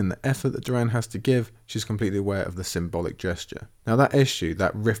pain and the effort that Doran has to give. She's completely aware of the symbolic gesture. Now that issue,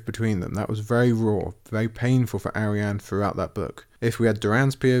 that rift between them, that was very raw, very painful for Arianne throughout that book. If we had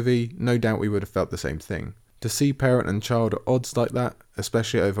Doran's POV, no doubt we would have felt the same thing. To see parent and child at odds like that,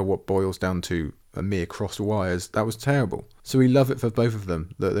 especially over what boils down to a mere crossed wires, that was terrible. So we love it for both of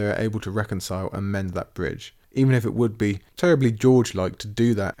them that they are able to reconcile and mend that bridge. Even if it would be terribly George-like to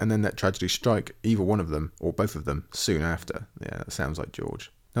do that and then let tragedy strike either one of them or both of them soon after. Yeah, that sounds like George.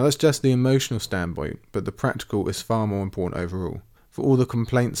 Now that's just the emotional standpoint, but the practical is far more important overall. For all the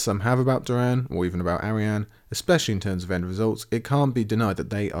complaints some have about Doran, or even about Arianne, especially in terms of end results, it can't be denied that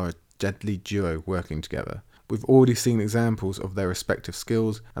they are a deadly duo working together. We've already seen examples of their respective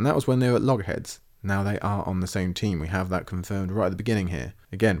skills, and that was when they were at loggerheads. Now they are on the same team, we have that confirmed right at the beginning here.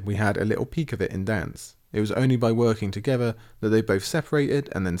 Again, we had a little peek of it in Dance. It was only by working together that they both separated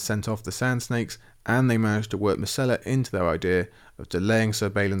and then sent off the Sand Snakes, and they managed to work Myrcella into their idea of delaying Sir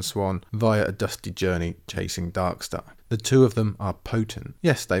Balon Swan via a dusty journey chasing Darkstar. The two of them are potent.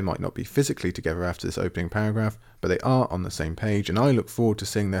 Yes, they might not be physically together after this opening paragraph, but they are on the same page, and I look forward to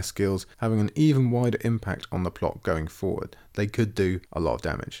seeing their skills having an even wider impact on the plot going forward. They could do a lot of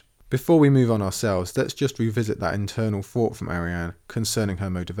damage. Before we move on ourselves, let's just revisit that internal thought from Arianne concerning her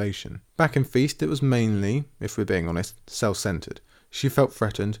motivation. Back in Feast, it was mainly, if we're being honest, self-centered. She felt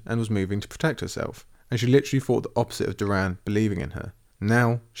threatened and was moving to protect herself, and she literally thought the opposite of Doran believing in her.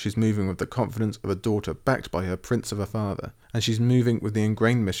 Now, she's moving with the confidence of a daughter backed by her prince of a father, and she's moving with the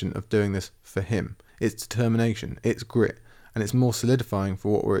ingrained mission of doing this for him. It's determination, it's grit, and it's more solidifying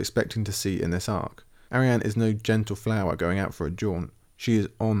for what we're expecting to see in this arc. Arianne is no gentle flower going out for a jaunt. She is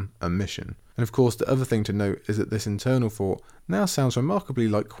on a mission. And of course, the other thing to note is that this internal thought now sounds remarkably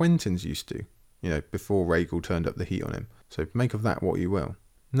like Quentyn's used to, before Rhaegal turned up the heat on him. So make of that what you will.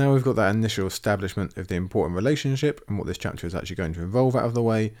 Now we've got that initial establishment of the important relationship and what this chapter is actually going to involve out of the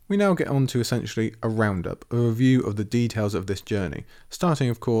way, we now get on to essentially a roundup, a review of the details of this journey, starting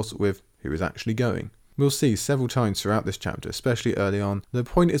of course with who is actually going. We'll see several times throughout this chapter, especially early on, the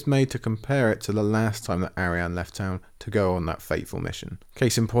point is made to compare it to the last time that Arianne left town to go on that fateful mission.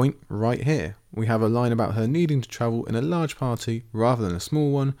 Case in point, right here, we have a line about her needing to travel in a large party rather than a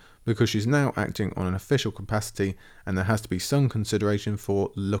small one, because she's now acting on an official capacity and there has to be some consideration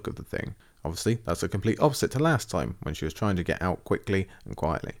for look of the thing. Obviously, that's a complete opposite to last time, when she was trying to get out quickly and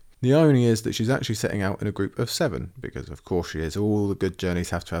quietly. The irony is that she's actually setting out in a group of 7, because of course she is. All the good journeys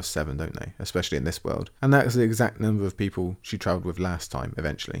have to have 7, don't they? Especially in this world. And that is the exact number of people she travelled with last time,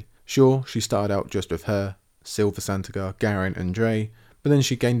 eventually. Sure, she started out just with her, Sylva Santagar, Garen and Dre, but then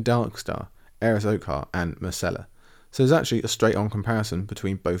she gained Darkstar, Aerys Oakheart and Myrcella. So there's actually a straight-on comparison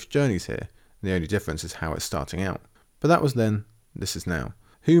between both journeys here. The only difference is how it's starting out. But that was then, this is now.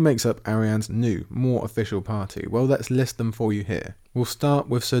 Who makes up Arianne's new, more official party? Well, let's list them for you here. We'll start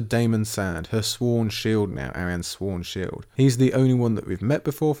with Sir Daemon Sand, her sworn shield now, Arianne's sworn shield. He's the only one that we've met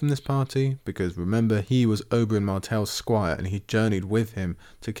before from this party, because remember, he was Oberyn Martell's squire and he journeyed with him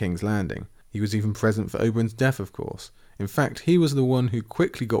to King's Landing. He was even present for Oberyn's death, of course. In fact, he was the one who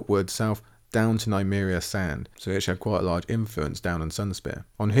quickly got word south down to Nymeria Sand, so he actually had quite a large influence down on Sunspear.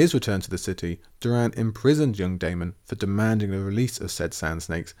 On his return to the city, Doran imprisoned young Daemon for demanding the release of said Sand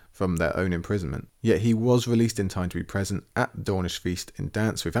Snakes from their own imprisonment. Yet he was released in time to be present at the Dornish feast in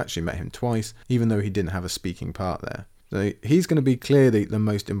Dance. We've actually met him twice, even though he didn't have a speaking part there. So he's going to be clearly the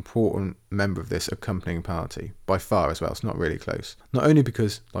most important member of this accompanying party, by far as well. It's not really close. Not only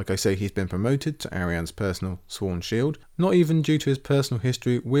because, like I say, he's been promoted to Ariane's personal sworn shield, not even due to his personal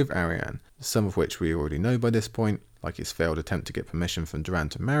history with Ariane, some of which we already know by this point, like his failed attempt to get permission from Doran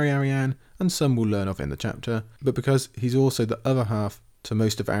to marry Ariane, and some we'll learn of in the chapter, but because he's also the other half to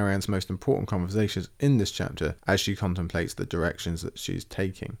most of Ariane's most important conversations in this chapter as she contemplates the directions that she's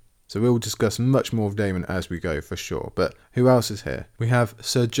taking. So we'll discuss much more of Daemon as we go for sure, but who else is here? We have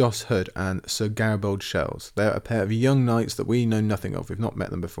Sir Joss Hood and Sir Garibald Shells. They're a pair of young knights that we know nothing of, we've not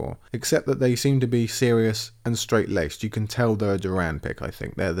met them before, except that they seem to be serious and straight-laced. You can tell they're a Doran pick, I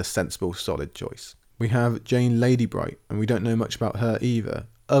think. They're the sensible, solid choice. We have Jane Ladybright, and we don't know much about her either,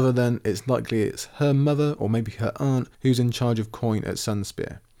 other than it's likely it's her mother or maybe her aunt who's in charge of coin at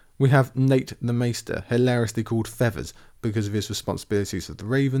Sunspear. We have Nate the Maester, hilariously called Feathers because of his responsibilities with the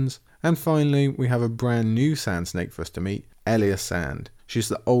Ravens. And finally, we have a brand new Sand Snake for us to meet, Elia Sand. She's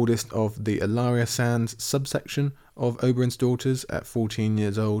the oldest of the Ellaria Sands subsection of Oberyn's daughters at 14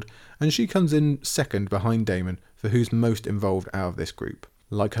 years old, and she comes in second behind Daemon for who's most involved out of this group.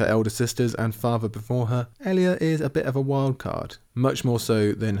 Like her elder sisters and father before her, Elia is a bit of a wild card, much more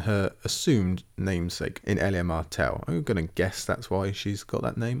so than her assumed namesake in Elia Martell. I'm going to guess that's why she's got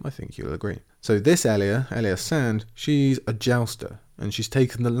that name. I think you'll agree. So this Elia Sand, she's a jouster, and she's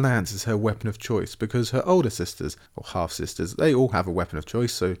taken the lance as her weapon of choice because her older sisters, or half-sisters, they all have a weapon of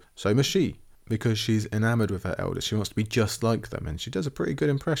choice, so must she. Because she's enamoured with her elders, she wants to be just like them, and she does a pretty good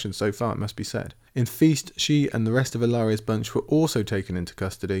impression so far, it must be said. In Feast, she and the rest of Ellaria's bunch were also taken into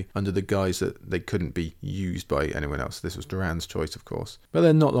custody under the guise that they couldn't be used by anyone else. This was Doran's choice, of course. But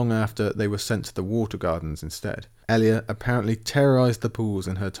then not long after, they were sent to the Water Gardens instead. Elia apparently terrorised the pools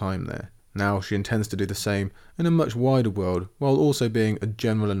in her time there. Now she intends to do the same in a much wider world, while also being a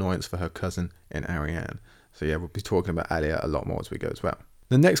general annoyance for her cousin in Ariane. So yeah, we'll be talking about Elia a lot more as we go as well.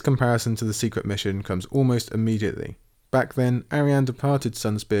 The next comparison to the secret mission comes almost immediately. Back then, Ariane departed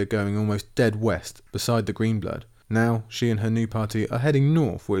Sunspear going almost dead west, beside the Greenblood. Now, she and her new party are heading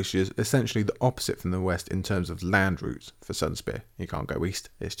north, which is essentially the opposite from the west in terms of land routes for Sunspear. You can't go east,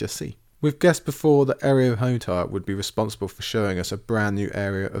 it's just sea. We've guessed before that Ereo Hotar would be responsible for showing us a brand new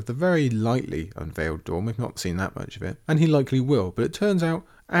area of the very lightly unveiled Dawn. We've not seen that much of it, and he likely will, but it turns out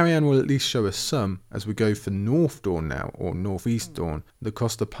Ariane will at least show us some as we go for North Dawn now, or Northeast Dawn,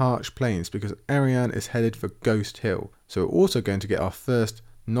 across the parched plains, because Ariane is headed for Ghost Hill. So we're also going to get our first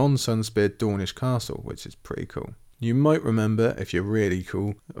non-Sunspear Dawnish castle, which is pretty cool. You might remember, if you're really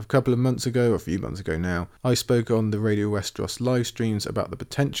cool, a couple of months ago, or a few months ago now, I spoke on the Radio Westeros live streams about the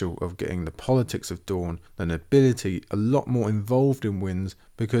potential of getting the politics of Dawn, the nobility, a lot more involved in Winds,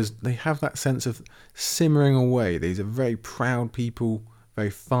 because they have that sense of simmering away. These are very proud people, very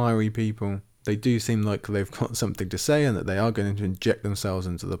fiery people. They do seem like they've got something to say and that they are going to inject themselves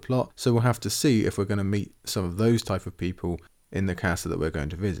into the plot. So we'll have to see if we're going to meet some of those type of people in the castle that we're going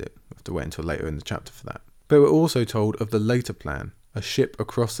to visit. We'll have to wait until later in the chapter for that. But we're also told of the later plan, a ship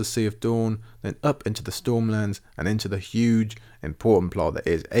across the Sea of Dawn, then up into the Stormlands and into the huge, important plot that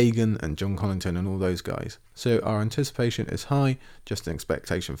is Aegon and Jon Connington and all those guys. So our anticipation is high, just an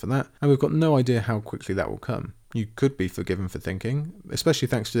expectation for that, and we've got no idea how quickly that will come. You could be forgiven for thinking, especially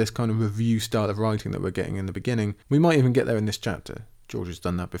thanks to this kind of review style of writing that we're getting in the beginning. We might even get there in this chapter. George has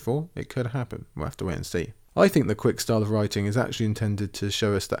done that before, it could happen, we'll have to wait and see. I think the quick style of writing is actually intended to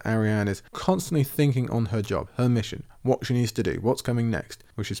show us that Ariane is constantly thinking on her job, her mission, what she needs to do, what's coming next,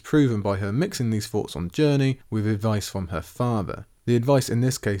 which is proven by her mixing these thoughts on journey with advice from her father. The advice in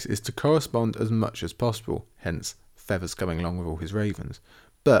this case is to correspond as much as possible, hence Feathers coming along with all his ravens,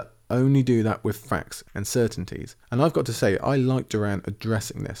 but only do that with facts and certainties. And I've got to say, I like Doran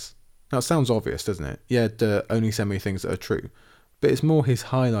addressing this. Now it sounds obvious, doesn't it? Yeah, only send me things that are true. But it's more his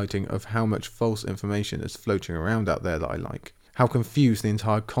highlighting of how much false information is floating around out there that I like. How confused the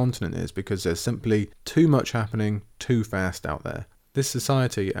entire continent is because there's simply too much happening too fast out there. This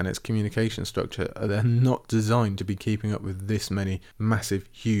society and its communication structure are not designed to be keeping up with this many massive,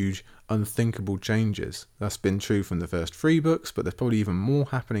 huge, unthinkable changes. That's been true from the first 3 books, but there's probably even more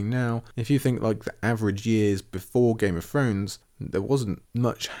happening now. If you think like the average years before Game of Thrones, there wasn't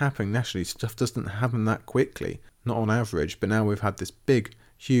much happening nationally. Stuff doesn't happen that quickly. Not on average, but now we've had this big,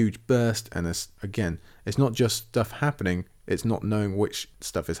 huge burst, and it's not just stuff happening, it's not knowing which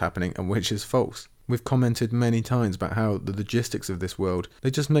stuff is happening and which is false. We've commented many times about how the logistics of this world, they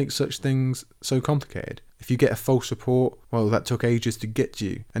just make such things so complicated. If you get a false report, well, that took ages to get to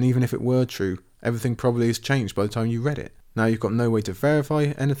you, and even if it were true, everything probably has changed by the time you read it. Now you've got no way to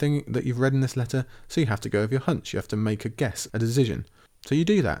verify anything that you've read in this letter, so you have to go with your hunch, you have to make a guess, a decision. So you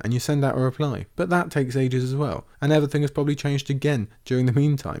do that and you send out a reply. But that takes ages as well. And everything has probably changed again during the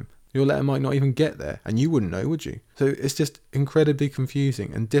meantime. Your letter might not even get there, and you wouldn't know, would you? So it's just incredibly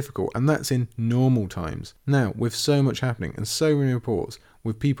confusing and difficult, and that's in normal times. Now, with so much happening and so many reports,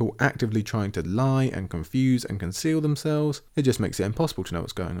 with people actively trying to lie and confuse and conceal themselves, it just makes it impossible to know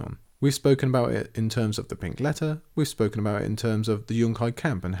what's going on. We've spoken about it in terms of the Pink Letter, we've spoken about it in terms of the Yunkai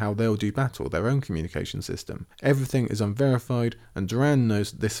camp and how they'll do battle, their own communication system. Everything is unverified, and Duran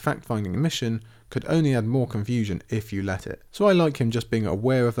knows this fact-finding mission could only add more confusion if you let it. So I like him just being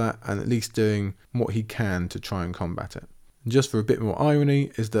aware of that and at least doing what he can to try and combat it. Just for a bit more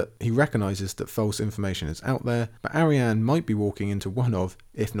irony is that he recognises that false information is out there, but Arianne might be walking into one of,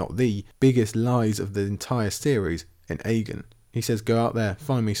 if not the, biggest lies of the entire series in Aegon. He says, go out there,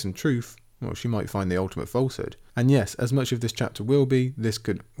 find me some truth. Well, she might find the ultimate falsehood. And yes, as much of this chapter will be, this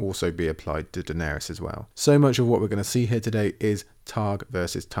could also be applied to Daenerys as well. So much of what we're going to see here today is Targ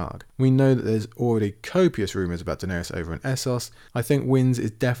versus Targ. We know that there's already copious rumours about Daenerys over in Essos. I think Winds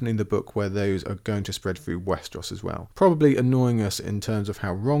is definitely the book where those are going to spread through Westeros as well. Probably annoying us in terms of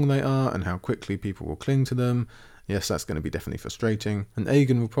how wrong they are and how quickly people will cling to them. Yes, that's going to be definitely frustrating. And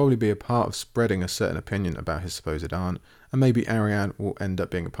Aegon will probably be a part of spreading a certain opinion about his supposed aunt. And maybe Arianne will end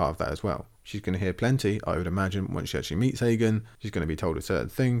up being a part of that as well. She's going to hear plenty, I would imagine, once she actually meets Aegon. She's going to be told a certain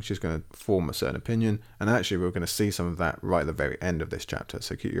thing, she's going to form a certain opinion, and actually we're going to see some of that right at the very end of this chapter,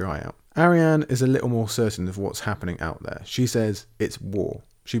 so keep your eye out. Arianne is a little more certain of what's happening out there. She says it's war.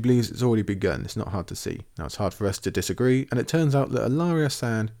 She believes it's already begun, it's not hard to see. Now it's hard for us to disagree, and it turns out that Ellaria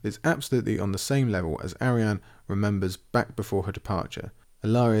Sand is absolutely on the same level as Arianne remembers back before her departure.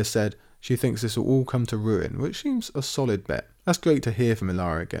 Ellaria said she thinks this will all come to ruin, which seems a solid bet. That's great to hear from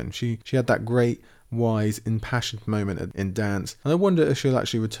Ellaria again. She had that great, wise, impassioned moment in Dance, and I wonder if she'll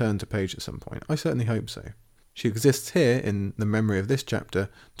actually return to Paige at some point. I certainly hope so. She exists here in the memory of this chapter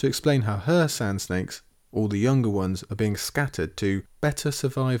to explain how her sand snakes, all the younger ones, are being scattered to better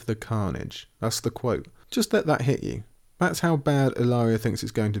survive the carnage. That's the quote. Just let that hit you. That's how bad Ellaria thinks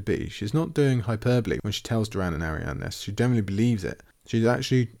it's going to be. She's not doing hyperbole when she tells Duran and Arianne this. She genuinely believes it. She's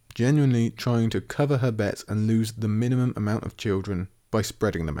actually genuinely trying to cover her bets and lose the minimum amount of children by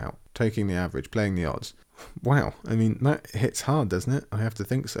spreading them out, taking the average, playing the odds. Wow, I mean, that hits hard, doesn't it? I have to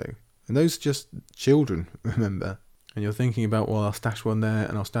think so. And those are just children, remember? And you're thinking about, well, I'll stash one there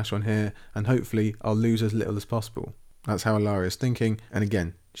and I'll stash one here, and hopefully I'll lose as little as possible. That's how Ellaria's thinking, and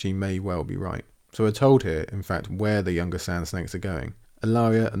again, she may well be right. So we're told here, in fact, where the younger sand snakes are going.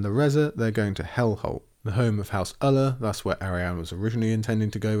 Ellaria and the Reza, they're going to Hellholt, the home of House Ulla. That's where Arianne was originally intending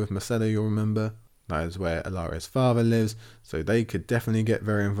to go with Myrcella, you'll remember. That is where Ellaria's father lives, so they could definitely get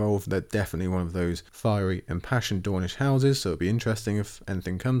very involved. They're definitely one of those fiery, impassioned Dornish houses, so it'll be interesting if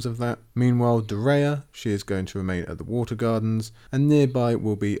anything comes of that. Meanwhile, Doreah, she is going to remain at the Water Gardens, and nearby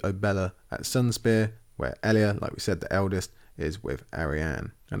will be Obella at Sunspear, where Elia, like we said, the eldest, is with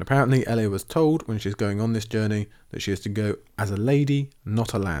Arianne. And apparently Elia was told when she's going on this journey that she is to go as a lady,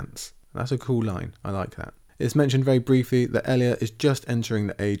 not a lance. That's a cool line. I like that. It's mentioned very briefly that Elia is just entering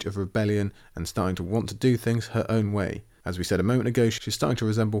the age of rebellion and starting to want to do things her own way. As we said a moment ago, she's starting to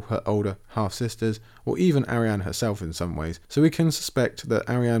resemble her older half-sisters, or even Arianne herself in some ways, so we can suspect that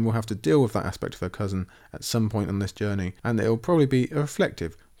Arianne will have to deal with that aspect of her cousin at some point on this journey, and it will probably be a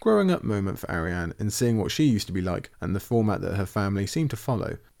reflective, growing up moment for Arianne in seeing what she used to be like and the format that her family seemed to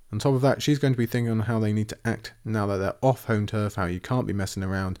follow. On top of that, she's going to be thinking on how they need to act now that they're off home turf, how you can't be messing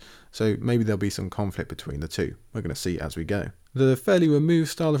around, so maybe there'll be some conflict between the two. We're going to see as we go. The fairly removed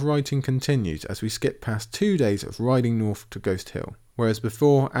style of writing continues as we skip past 2 days of riding north to Ghost Hill. Whereas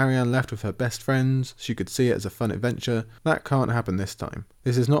before Arianne left with her best friends, she could see it as a fun adventure, that can't happen this time.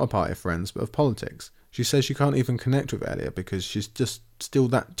 This is not a party of friends, but of politics. She says she can't even connect with Elia because she's just still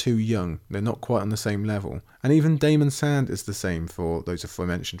that too young. They're not quite on the same level. And even Daemon Sand is the same for those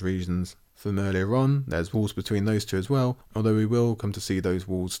aforementioned reasons. From earlier on, there's walls between those two as well, although we will come to see those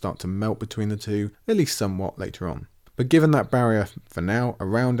walls start to melt between the two, at least somewhat later on. But given that barrier for now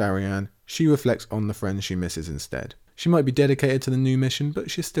around Arianne, she reflects on the friends she misses instead. She might be dedicated to the new mission, but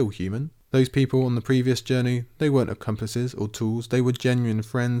she's still human. Those people on the previous journey, they weren't accomplices or tools, they were genuine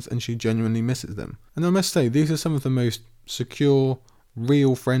friends and she genuinely misses them. And I must say, these are some of the most secure,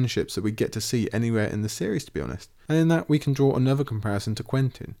 real friendships that we get to see anywhere in the series, to be honest. And in that we can draw another comparison to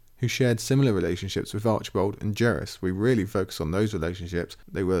Quentyn, who shared similar relationships with Archibald and Jaehaerys. We really focus on those relationships.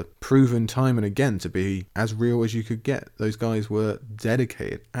 They were proven time and again to be as real as you could get. Those guys were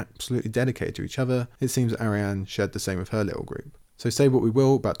dedicated, absolutely dedicated to each other. It seems that Arianne shared the same with her little group. So say what we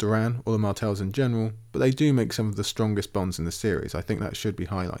will about Doran or the Martells in general, but they do make some of the strongest bonds in the series. I think that should be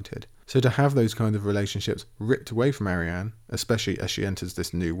highlighted. So to have those kind of relationships ripped away from Arianne, especially as she enters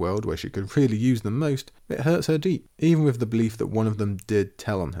this new world where she could really use them most, it hurts her deep, even with the belief that one of them did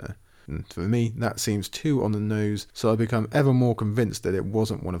tell on her. And for me, that seems too on the nose, so I become ever more convinced that it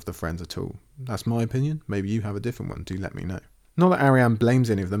wasn't one of the friends at all. That's my opinion. Maybe you have a different one. Do let me know. Not that Arianne blames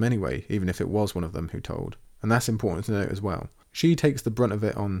any of them anyway, even if it was one of them who told. And that's important to note as well. She takes the brunt of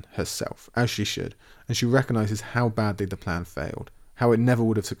it on herself, as she should, and she recognises how badly the plan failed, how it never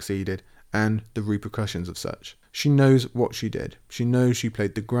would have succeeded, and the repercussions of such. She knows what she did. She knows she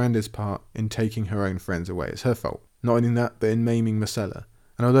played the grandest part in taking her own friends away. It's her fault. Not only that, but in maiming Myrcella.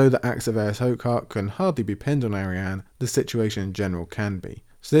 And although the acts of Eris Hokart can hardly be pinned on Arianne, the situation in general can be.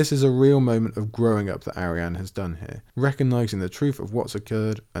 So this is a real moment of growing up that Arianne has done here, recognising the truth of what's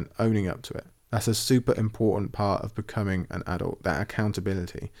occurred and owning up to it. That's a super important part of becoming an adult, that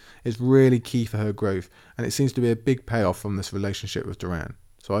accountability. It's really key for her growth, and it seems to be a big payoff from this relationship with Doran.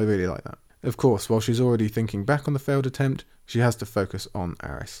 So I really like that. Of course, while she's already thinking back on the failed attempt, she has to focus on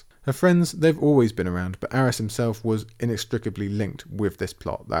Aris. Her friends, they've always been around, but Aris himself was inextricably linked with this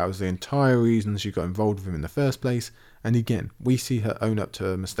plot. That was the entire reason she got involved with him in the first place, and again, we see her own up to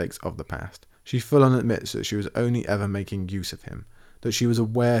her mistakes of the past. She full on admits that she was only ever making use of him, that she was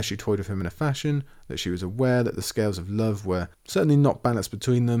aware she toyed with him in a fashion, that she was aware that the scales of love were certainly not balanced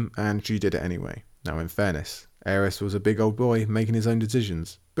between them, and she did it anyway. Now, in fairness, Aris was a big old boy making his own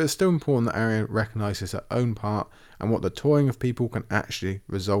decisions, but it's still important that Arianne recognises her own part and what the toying of people can actually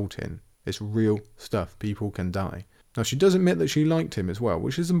result in. It's real stuff. People can die. Now, she does admit that she liked him as well,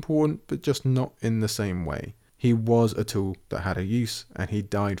 which is important, but just not in the same way. He was a tool that had a use, and he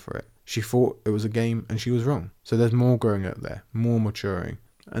died for it. She thought it was a game, and she was wrong. So there's more growing up there, more maturing.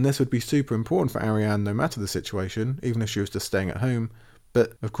 And this would be super important for Arianne no matter the situation, even if she was just staying at home.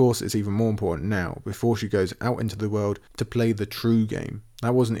 But of course it's even more important now, before she goes out into the world, to play the true game.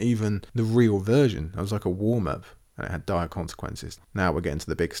 That wasn't even the real version, that was like a warm-up, and it had dire consequences. Now we're getting to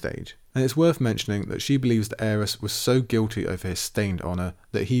the big stage. And it's worth mentioning that she believes that Aris was so guilty over his stained honour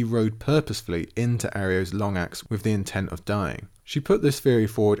that he rode purposefully into Ario's long axe with the intent of dying. She put this theory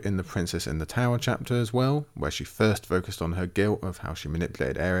forward in the Princess in the Tower chapter as well, where she first focused on her guilt of how she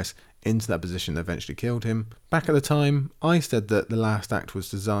manipulated Aris into that position that eventually killed him. Back at the time, I said that the last act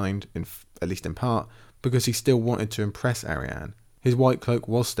was designed, at least in part, because he still wanted to impress Arianne. His white cloak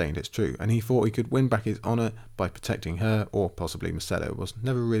was stained, it's true, and he thought he could win back his honour by protecting her, or possibly Myrcella. It was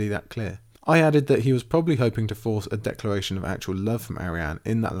never really that clear. I added that he was probably hoping to force a declaration of actual love from Arianne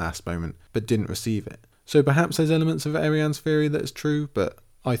in that last moment, but didn't receive it. So perhaps there's elements of Arianne's theory that is true, but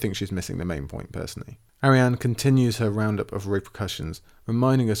I think she's missing the main point personally. Arianne continues her roundup of repercussions,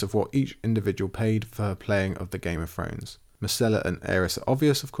 reminding us of what each individual paid for her playing of the Game of Thrones. Myrcella and Aris are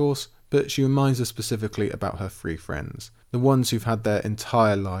obvious, of course, but she reminds us specifically about her three friends, the ones who've had their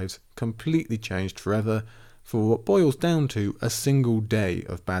entire lives completely changed forever for what boils down to a single day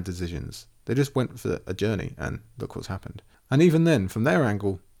of bad decisions. They just went for a journey, and look what's happened. And even then, from their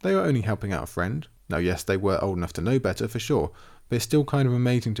angle, they were only helping out a friend. Now yes, they were old enough to know better for sure, but it's still kind of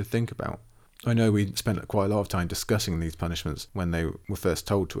amazing to think about. I know we spent quite a lot of time discussing these punishments when they were first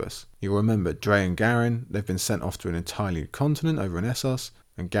told to us. You'll remember Dre and Garen, they've been sent off to an entirely new continent over in Essos,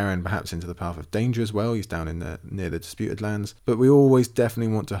 and Garen perhaps into the path of danger as well, he's down in near the disputed lands. But we always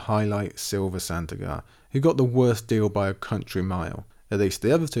definitely want to highlight Silver Santagar, who got the worst deal by a country mile. At least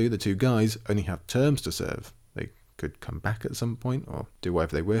the other two, the two guys, only have terms to serve. They could come back at some point, or do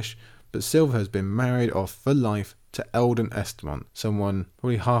whatever they wish, but Silver has been married off for life to Eldon Estamont, someone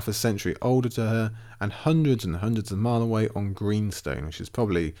probably half a century older to her, and hundreds of miles away on Greenstone, which is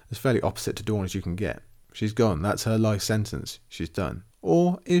probably as fairly opposite to Dorne as you can get. She's gone, that's her life sentence, she's done.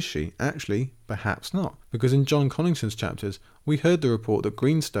 Or is she? Actually, perhaps not, because in Jon Connington's chapters, we heard the report that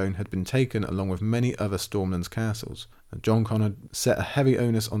Greenstone had been taken along with many other Stormlands castles. And Jon Con had set a heavy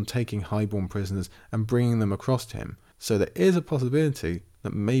onus on taking highborn prisoners and bringing them across to him, so there is a possibility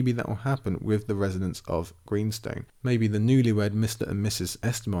that maybe that will happen with the residents of Greenstone. Maybe the newlywed Mr. and Mrs.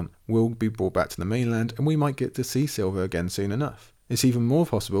 Estamont will be brought back to the mainland, and we might get to see Silver again soon enough. It's even more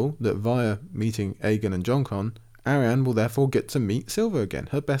possible that via meeting Aegon and Jon Con, Arianne will therefore get to meet Silver again,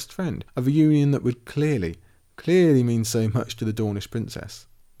 her best friend, a reunion that would clearly mean so much to the Dornish princess.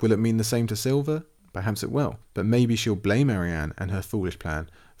 Will it mean the same to Silver? Perhaps it will, but maybe she'll blame Arianne and her foolish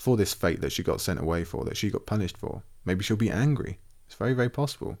plan for this fate that she got sent away for, that she got punished for. Maybe she'll be angry. It's very, very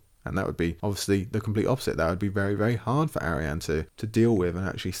possible. And that would be obviously the complete opposite. That would be very, very hard for Arianne to deal with and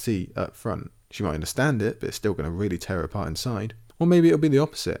actually see up front. She might understand it, but it's still going to really tear her apart inside. Or maybe it'll be the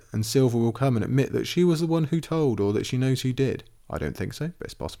opposite, and Silver will come and admit that she was the one who told, or that she knows who did. I don't think so, but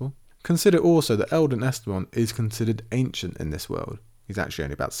it's possible. Consider also that Eldon Estamont is considered ancient in this world. He's actually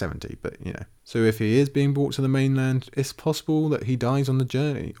only about 70, but you know. So if he is being brought to the mainland, it's possible that he dies on the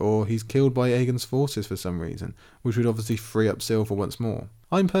journey, or he's killed by Aegon's forces for some reason, which would obviously free up Silva once more.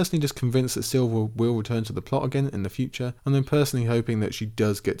 I'm personally just convinced that Silva will return to the plot again in the future, and I'm personally hoping that she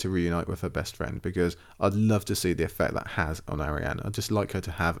does get to reunite with her best friend, because I'd love to see the effect that has on Arianne. I'd just like her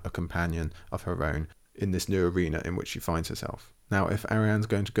to have a companion of her own in this new arena in which she finds herself. Now, if Arianne's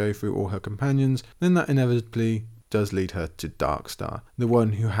going to go through all her companions, then that inevitably does lead her to Darkstar, the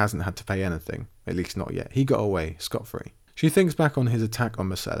one who hasn't had to pay anything, at least not yet. He got away scot-free. She thinks back on his attack on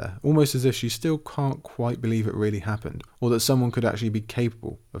Myrcella, almost as if she still can't quite believe it really happened, or that someone could actually be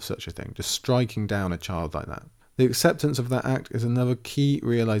capable of such a thing, just striking down a child like that. The acceptance of that act is another key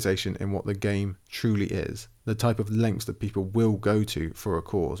realization in what the game truly is, the type of lengths that people will go to for a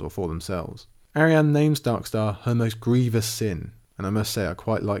cause or for themselves. Arianne names Darkstar her most grievous sin, and I must say I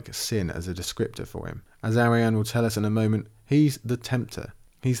quite like sin as a descriptor for him. As Arianne will tell us in a moment, he's the tempter.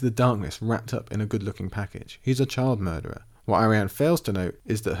 He's the darkness wrapped up in a good-looking package. He's a child murderer. What Arianne fails to note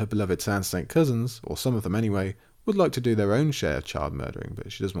is that her beloved Sansa cousins, or some of them anyway, would like to do their own share of child murdering,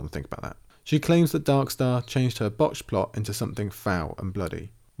 but she doesn't want to think about that. She claims that Darkstar changed her botched plot into something foul and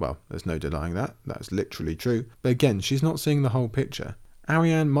bloody. Well, there's no denying that. That's literally true. But again, she's not seeing the whole picture.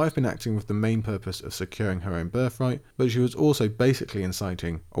 Arianne might have been acting with the main purpose of securing her own birthright, but she was also basically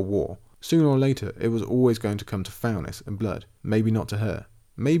inciting a war. Sooner or later, it was always going to come to foulness and blood. Maybe not to her.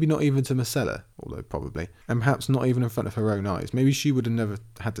 Maybe not even to Myrcella, although probably. And perhaps not even in front of her own eyes. Maybe she would have never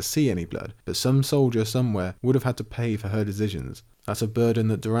had to see any blood, but some soldier somewhere would have had to pay for her decisions. That's a burden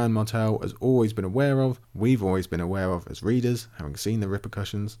that Doran Martell has always been aware of, we've always been aware of as readers, having seen the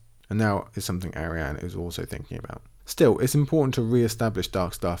repercussions, and now it's something Arianne is also thinking about. Still, it's important to re-establish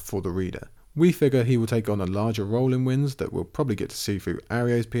Darkstar for the reader. We figure he will take on a larger role in Winds that we'll probably get to see through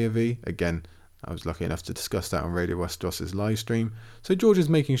Arya's POV. Again, I was lucky enough to discuss that on Radio Westeros' live stream, so George is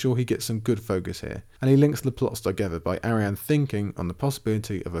making sure he gets some good focus here, and he links the plots together by Arianne thinking on the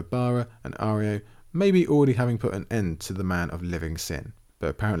possibility of Obara and Arya maybe already having put an end to the man of living sin. But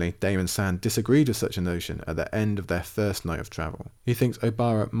apparently Daemon Sand disagreed with such a notion at the end of their first night of travel. He thinks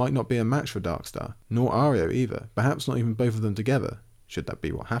Obara might not be a match for Darkstar, nor Arya either, perhaps not even both of them together. Should that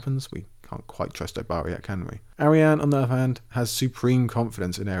be what happens? We can't quite trust Obara yet, can we? Arianne, on the other hand, has supreme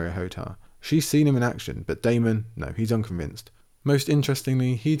confidence in Arya Hotar. She's seen him in action, but Daemon, no, he's unconvinced. Most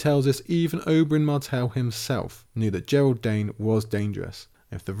interestingly, he tells us even Oberyn Martell himself knew that Gerald Dane was dangerous.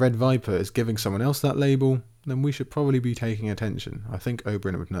 If the Red Viper is giving someone else that label, then we should probably be taking attention. I think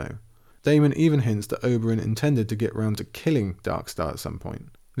Oberyn would know. Daemon even hints that Oberyn intended to get round to killing Darkstar at some point.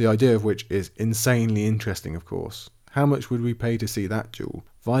 The idea of which is insanely interesting, of course. How much would we pay to see that duel?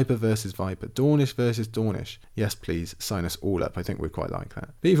 Viper versus Viper, Dornish versus Dornish. Yes, please, sign us all up. I think we'd quite like that.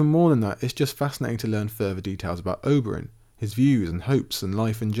 But even more than that, it's just fascinating to learn further details about Oberyn, his views and hopes and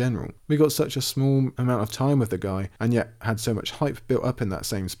life in general. We got such a small amount of time with the guy, and yet had so much hype built up in that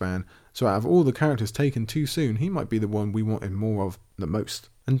same span, so out of all the characters taken too soon, he might be the one we wanted more of the most.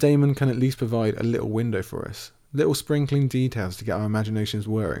 And Daemon can at least provide a little window for us. Little sprinkling details to get our imaginations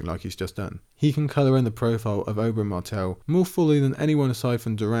whirring like he's just done. He can colour in the profile of Oberyn Martell more fully than anyone aside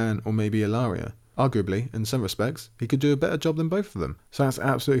from Doran or maybe Ilaria. Arguably, in some respects, he could do a better job than both of them. So that's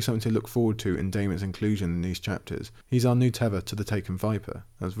absolutely something to look forward to in Daemon's inclusion in these chapters. He's our new tether to the Taken Viper.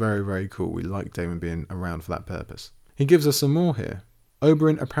 That's very, very cool. We like Daemon being around for that purpose. He gives us some more here.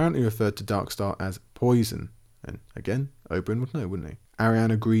 Oberyn apparently referred to Darkstar as poison. And again, Oberyn would know, wouldn't he?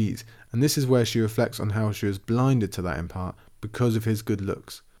 Arianne agrees, and this is where she reflects on how she was blinded to that in part because of his good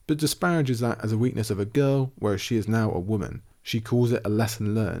looks, but disparages that as a weakness of a girl, whereas she is now a woman. She calls it a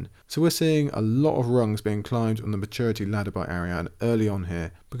lesson learned. So we're seeing a lot of rungs being climbed on the maturity ladder by Arianne early on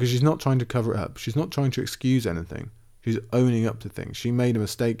here, because she's not trying to cover it up, she's not trying to excuse anything, she's owning up to things. She made a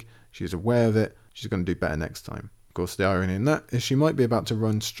mistake, she's aware of it, she's going to do better next time. Of course, the irony in that is she might be about to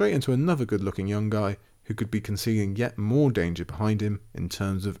run straight into another good looking young guy who could be concealing yet more danger behind him in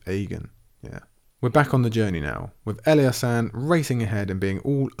terms of Aegon. Yeah. We're back on the journey now, with Elia Sand racing ahead and being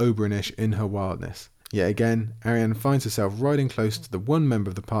all Oberyn-ish in her wildness. Yet again, Arianne finds herself riding close to the one member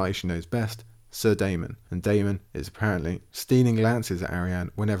of the party she knows best, Sir Daemon, and Daemon is apparently stealing glances at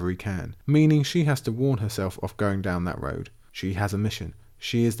Arianne whenever he can, meaning she has to warn herself off going down that road. She has a mission.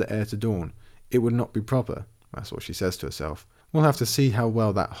 She is the heir to Dorne. It would not be proper. That's what she says to herself. We'll have to see how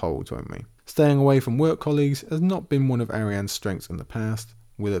well that holds, won't we? Staying away from work colleagues has not been one of Arianne's strengths in the past.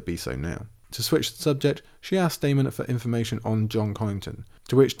 Will it be so now? To switch the subject, she asks Daemon for information on Jon Connington,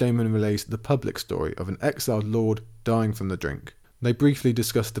 to which Daemon relays the public story of an exiled lord dying from the drink. They briefly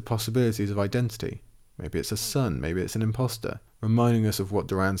discuss the possibilities of identity. maybe it's a son, maybe it's an imposter, reminding us of what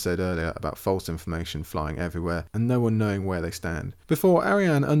Doran said earlier about false information flying everywhere and no one knowing where they stand, before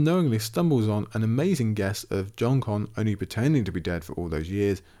Arianne unknowingly stumbles on an amazing guess of Jon Con only pretending to be dead for all those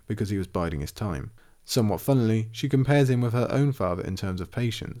years because he was biding his time. Somewhat funnily, she compares him with her own father in terms of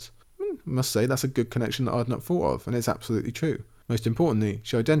patience. I must say that's a good connection that I'd not thought of, and it's absolutely true. Most importantly,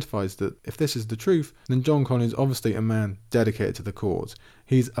 she identifies that if this is the truth, then Jon Con is obviously a man dedicated to the cause.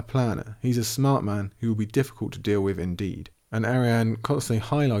 He's a planner, he's a smart man who will be difficult to deal with indeed. And Arianne constantly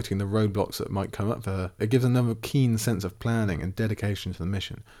highlighting the roadblocks that might come up for her, it gives another keen sense of planning and dedication to the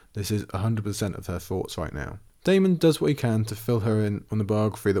mission. This is 100% of her thoughts right now. Daemon does what he can to fill her in on the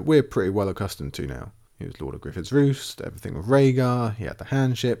biography that we're pretty well accustomed to now. He was Lord of Griffin's Roost, everything with Rhaegar, he had the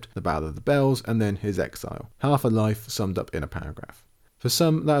hand shipped, the Battle of the Bells, and then his exile. Half a life summed up in a paragraph. For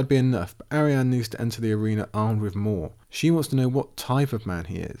some, that would be enough, but Arianne needs to enter the arena armed with more. She wants to know what type of man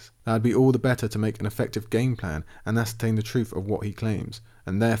he is. That would be all the better to make an effective game plan and ascertain the truth of what he claims,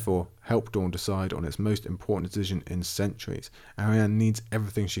 and therefore help Dorne decide on its most important decision in centuries. Arianne needs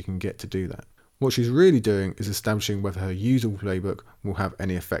everything she can get to do that. What she's really doing is establishing whether her usual playbook will have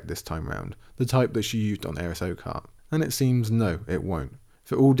any effect this time round, the type that she used on Aerys Oakheart. And it seems no, it won't.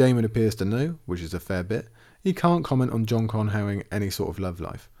 For all Daemon appears to know, which is a fair bit, he can't comment on Jon Con having any sort of love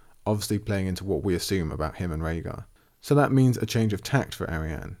life, obviously playing into what we assume about him and Rhaegar. So that means a change of tact for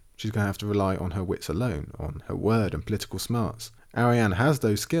Arianne. She's going to have to rely on her wits alone, on her word and political smarts. Arianne has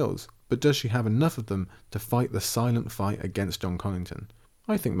those skills, but does she have enough of them to fight the silent fight against Jon Connington?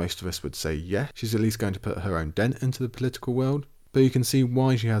 I think most of us would say yes, she's at least going to put her own dent into the political world, but you can see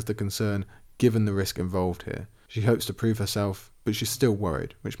why she has the concern given the risk involved here. She hopes to prove herself, but she's still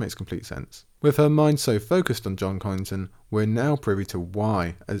worried, which makes complete sense. With her mind so focused on Jon Connington, we're now privy to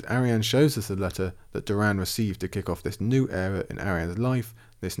why, as Arianne shows us the letter that Doran received to kick off this new era in Arianne's life,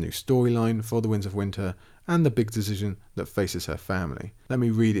 this new storyline for the Winds of Winter, and the big decision that faces her family. Let me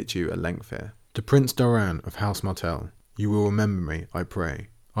read it to you at length here. To Prince Doran of House Martell, you will remember me, I pray.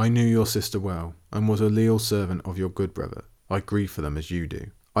 I knew your sister well, and was a leal servant of your good brother. I grieve for them as you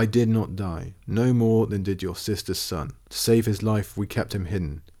do. I did not die, no more than did your sister's son. To save his life we kept him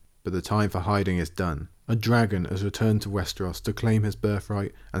hidden, but the time for hiding is done. A dragon has returned to Westeros to claim his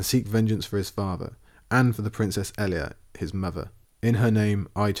birthright and seek vengeance for his father, and for the Princess Elia, his mother. In her name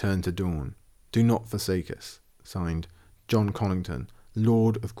I turn to Dorne. Do not forsake us. Signed, Jon Connington,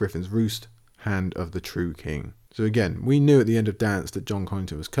 Lord of Griffin's Roost, Hand of the True King. So again, we knew at the end of Dance that Jon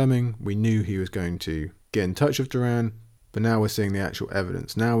Connington was coming. We knew he was going to get in touch with Doran, but now we're seeing the actual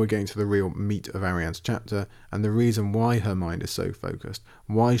evidence. Now we're getting to the real meat of Arianne's chapter and the reason why her mind is so focused,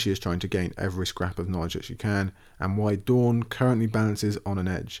 why she is trying to gain every scrap of knowledge that she can, and why Dorne currently balances on an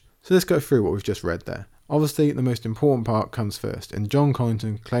edge. So let's go through what we've just read there. Obviously, the most important part comes first, in Jon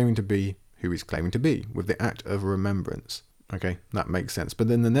Connington claiming to be who he's claiming to be, with the act of remembrance. Okay, that makes sense. But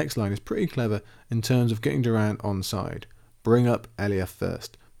then the next line is pretty clever in terms of getting Doran on side. Bring up Elia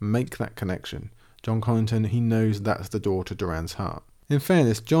first. Make that connection. Jon Connington, he knows that's the door to Doran's heart. In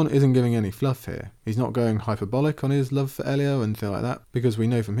fairness, Jon isn't giving any fluff here. He's not going hyperbolic on his love for Elia or anything like that, because we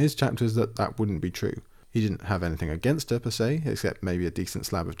know from his chapters that that wouldn't be true. He didn't have anything against her per se, except maybe a decent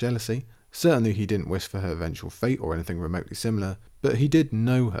slab of jealousy. Certainly he didn't wish for her eventual fate or anything remotely similar, but he did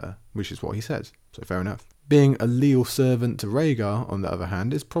know her, which is what he says, so fair enough. Being a leal servant to Rhaegar, on the other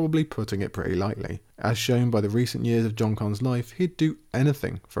hand, is probably putting it pretty lightly. As shown by the recent years of Jon Con's life, he'd do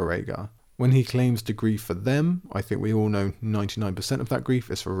anything for Rhaegar. When he claims to grieve for them, I think we all know 99% of that grief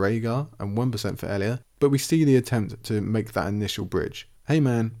is for Rhaegar and 1% for Elia, but we see the attempt to make that initial bridge. Hey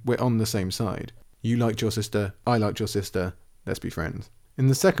man, we're on the same side. You liked your sister, I liked your sister, let's be friends. In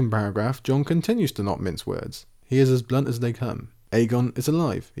the second paragraph, Jon continues to not mince words. He is as blunt as they come. Aegon is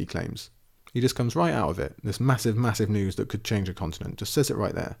alive, he claims. He just comes right out of it, this massive, massive news that could change a continent, just says it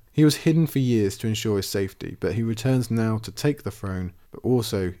right there. He was hidden for years to ensure his safety, but he returns now to take the throne, but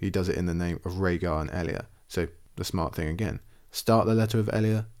also he does it in the name of Rhaegar and Elia. So, the smart thing again. Start the letter of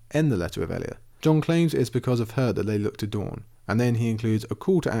Elia, end the letter of Elia. Jon claims it's because of her that they look to Dorne, and then he includes a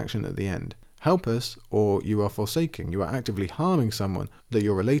call to action at the end. Help us, or you are forsaking, you are actively harming someone that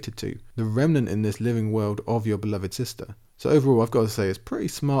you're related to, the remnant in this living world of your beloved sister. So overall, I've got to say it's pretty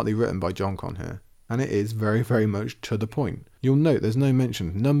smartly written by Jon Con here, and it is very, very much to the point. You'll note there's no mention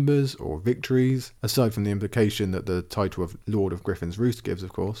of numbers or victories, aside from the implication that the title of Lord of Griffin's Roost gives,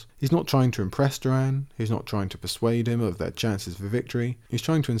 of course. He's not trying to impress Doran, he's not trying to persuade him of their chances for victory, he's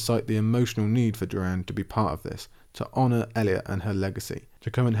trying to incite the emotional need for Doran to be part of this, to honour Elia and her legacy, to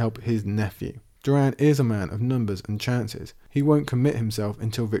come and help his nephew. Doran is a man of numbers and chances. He won't commit himself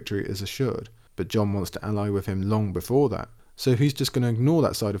until victory is assured, but Jon wants to ally with him long before that. So he's just going to ignore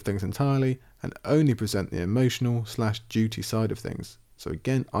that side of things entirely and only present the emotional/duty side of things. So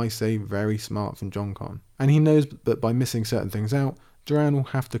again, I say very smart from Jon Con. And he knows that by missing certain things out, Doran will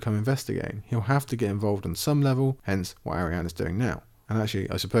have to come investigating. He'll have to get involved on some level, hence what Arianne is doing now. And actually,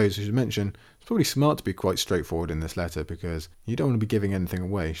 I suppose I should mention, it's probably smart to be quite straightforward in this letter because you don't want to be giving anything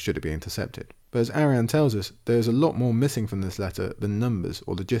away should it be intercepted. But as Arianne tells us, there's a lot more missing from this letter than numbers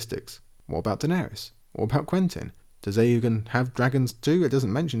or logistics. What about Daenerys? What about Quentyn? Does Aegon have dragons too? It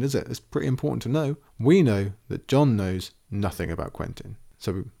doesn't mention, does it? It's pretty important to know. We know that Jon knows nothing about Quentyn.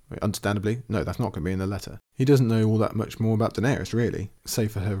 So, understandably, no, that's not going to be in the letter. He doesn't know all that much more about Daenerys, really,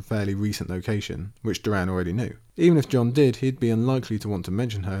 save for her fairly recent location, which Doran already knew. Even if Jon did, he'd be unlikely to want to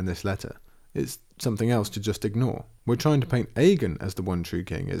mention her in this letter. It's something else to just ignore. We're trying to paint Aegon as the one true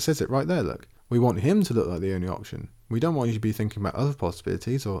king. It says it right there, look. We want him to look like the only option. We don't want you to be thinking about other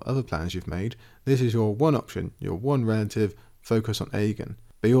possibilities or other plans you've made. This is your one option, your one relative, focus on Aegon.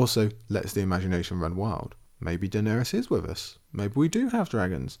 But he also lets the imagination run wild. Maybe Daenerys is with us. Maybe we do have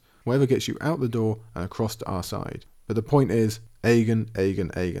dragons. Whatever gets you out the door and across to our side. But the point is, Aegon,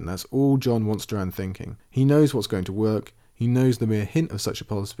 Aegon, Aegon. That's all Jon wants Doran thinking. He knows what's going to work. He knows the mere hint of such a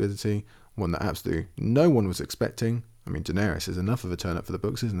possibility, one that absolutely no one was expecting. I mean, Daenerys is enough of a turn-up for the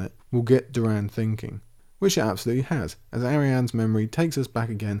books, isn't it? Will get Doran thinking. Which it absolutely has, as Arianne's memory takes us back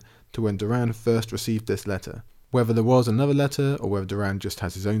again to when Doran first received this letter. Whether there was another letter, or whether Doran just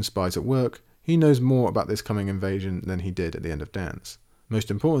has his own spies at work, he knows more about this coming invasion than he did at the end of Dance.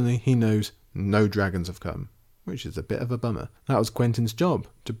 Most importantly, he knows no dragons have come, which is a bit of a bummer. That was Quentyn's job,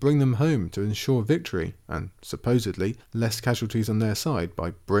 to bring them home to ensure victory, and supposedly less casualties on their side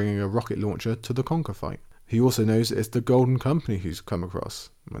by bringing a rocket launcher to the Conquer fight. He also knows that it's the Golden Company who's come across,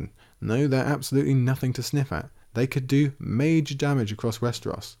 and no, they're absolutely nothing to sniff at. They could do major damage across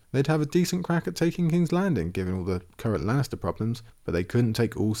Westeros. They'd have a decent crack at taking King's Landing, given all the current Lannister problems, but they couldn't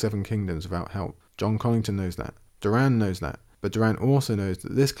take all 7 kingdoms without help. Jon Connington knows that. Doran knows that. But Doran also knows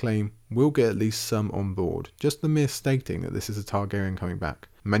that this claim will get at least some on board. Just the mere stating that this is a Targaryen coming back.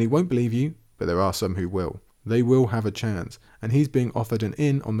 Many won't believe you, but there are some who will. They will have a chance, and he's being offered an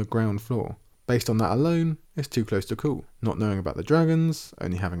inn on the ground floor. Based on that alone, it's too close to cool. Not knowing about the dragons,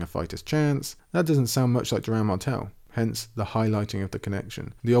 only having a fighter's chance, that doesn't sound much like Doran Martell. Hence, the highlighting of the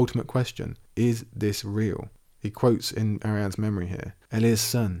connection. The ultimate question, is this real? He quotes in Arianne's memory here, Elyr's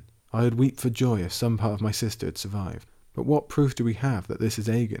son, I would weep for joy if some part of my sister had survived. But what proof do we have that this is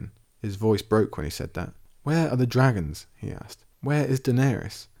Aegon? His voice broke when he said that. Where are the dragons? He asked. Where is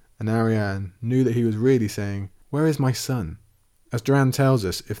Daenerys? And Arianne knew that he was really saying, where is my son? As Doran tells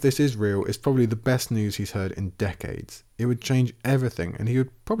us, if this is real, it's probably the best news he's heard in decades. It would change everything, and he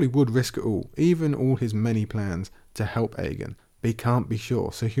probably would risk it all, even all his many plans, to help Aegon. But he can't be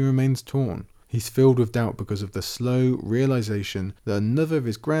sure, so he remains torn. He's filled with doubt because of the slow realization that another of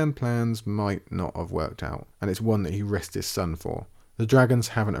his grand plans might not have worked out, and it's one that he risked his son for. The dragons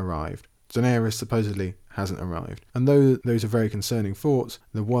haven't arrived. Daenerys supposedly hasn't arrived. And though those are very concerning thoughts,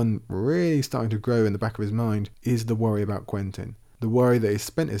 the one really starting to grow in the back of his mind is the worry about Quentyn. The worry that he's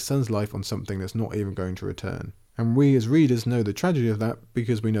spent his son's life on something that's not even going to return. And we as readers know the tragedy of that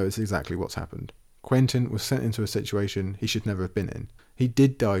because we know it's exactly what's happened. Quentyn was sent into a situation he should never have been in. He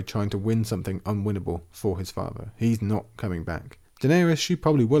did die trying to win something unwinnable for his father. He's not coming back. Daenerys, she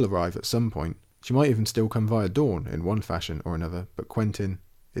probably will arrive at some point. She might even still come via Dawn in one fashion or another, but Quentyn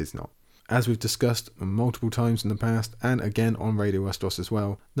is not. As we've discussed multiple times in the past, and again on Radio Westeros as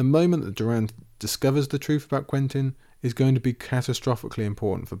well, the moment that Doran discovers the truth about Quentyn is going to be catastrophically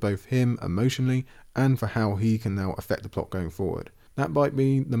important for both him emotionally and for how he can now affect the plot going forward. That might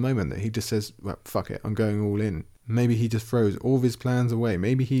be the moment that he just says, well, fuck it, I'm going all in. Maybe he just throws all of his plans away.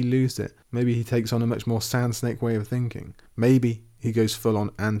 Maybe he loses it. Maybe he takes on a much more Sand Snake way of thinking. Maybe he goes full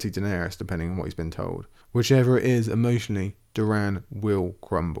on anti-Daenerys depending on what he's been told. Whichever it is, emotionally, Doran will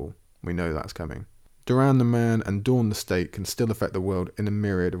crumble. We know that's coming. Doran the man and Dorne the state can still affect the world in a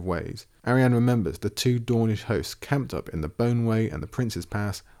myriad of ways. Arianne remembers the 2 Dornish hosts camped up in the Boneway and the Prince's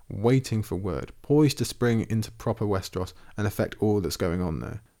Pass, waiting for word, poised to spring into proper Westeros and affect all that's going on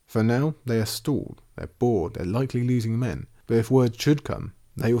there. For now, they are stalled, they're bored, they're likely losing men, but if word should come,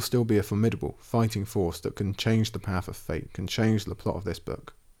 they will still be a formidable fighting force that can change the path of fate, can change the plot of this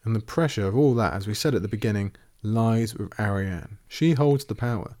book. And the pressure of all that, as we said at the beginning, lies with Arianne. She holds the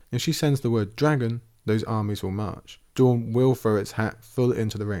power. If she sends the word dragon, those armies will march. Dawn will throw its hat full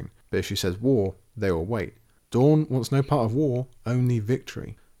into the ring, but if she says war, they will wait. Dawn wants no part of war, only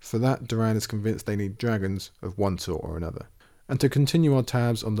victory. For that, Doran is convinced they need dragons of one sort or another. And to continue our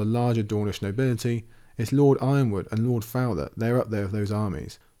tabs on the larger Dornish nobility, it's Lord Ironwood and Lord Fowler, they're up there with those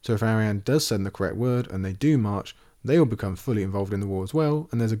armies. So if Arianne does send the correct word and they do march, they will become fully involved in the war as well,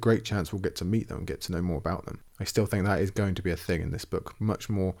 and there's a great chance we'll get to meet them and get to know more about them. I still think that is going to be a thing in this book, much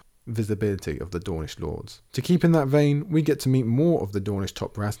more visibility of the Dornish lords. To keep in that vein, we get to meet more of the Dornish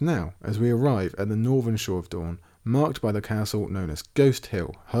top brass now, as we arrive at the northern shore of Dorne, marked by the castle known as Ghost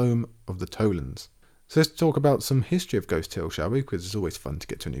Hill, home of the Tolans. So let's talk about some history of Ghost Hill, shall we? Because it's always fun to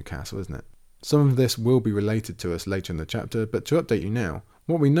get to a new castle, isn't it? Some of this will be related to us later in the chapter, but to update you now,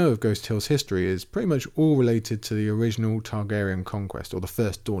 what we know of Ghost Hill's history is pretty much all related to the original Targaryen conquest, or the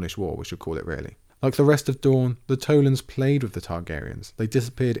First Dornish War, we should call it really. Like the rest of Dorne, the Tolans played with the Targaryens. They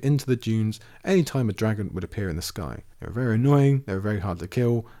disappeared into the dunes any time a dragon would appear in the sky. They were very annoying, they were very hard to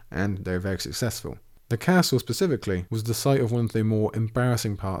kill, and they were very successful. The castle specifically was the site of one of the more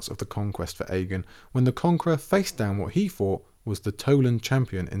embarrassing parts of the conquest for Aegon, when the conqueror faced down what he thought was the Tolan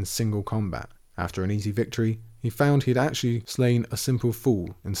champion in single combat. After an easy victory, he found he'd actually slain a simple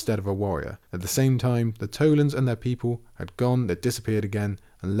fool instead of a warrior. At the same time, the Tolans and their people had gone, they'd disappeared again,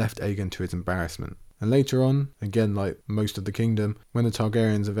 and left Aegon to his embarrassment. And later on, again like most of the kingdom, when the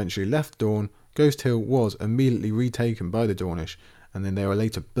Targaryens eventually left Dorne, Ghost Hill was immediately retaken by the Dornish, and then they were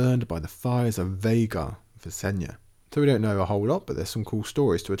later burned by the fires of Vhagar, Visenya. So we don't know a whole lot, but there's some cool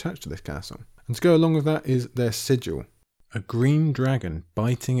stories to attach to this castle. And to go along with that is their sigil. A green dragon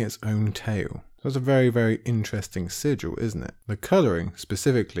biting its own tail. That's a very, very interesting sigil, isn't it? The colouring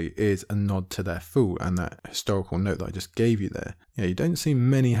specifically is a nod to their fool, and that historical note that I just gave you there. Yeah, you don't see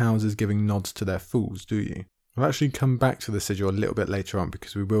many houses giving nods to their fools, do you? I'll actually come back to the sigil a little bit later on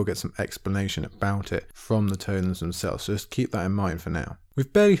because we will get some explanation about it from the Tolans themselves, so just keep that in mind for now.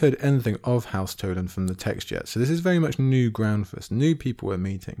 We've barely heard anything of House Tolan from the text yet, so this is very much new ground for us, new people we're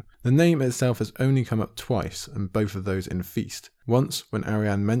meeting. The name itself has only come up twice, and both of those in Feast. Once when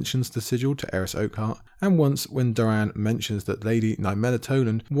Arianne mentions the sigil to Aerys Oakheart, and once when Doran mentions that Lady Nymeria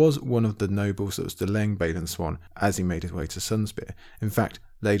Toland was one of the nobles that was delaying Balon Swan as he made his way to Sunspear. In fact,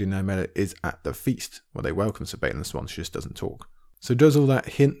 Lady Nymeria is at the feast where they welcome Sir Balon Swan, she just doesn't talk. So does all that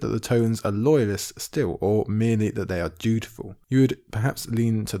hint that the Tolans are loyalists still, or merely that they are dutiful? You would perhaps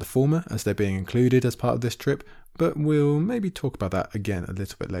lean to the former, as they're being included as part of this trip, but we'll maybe talk about that again a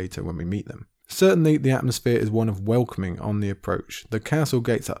little bit later when we meet them. Certainly the atmosphere is one of welcoming on the approach. The castle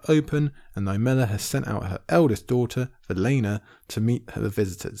gates are open, and Nymeria has sent out her eldest daughter, Valena, to meet the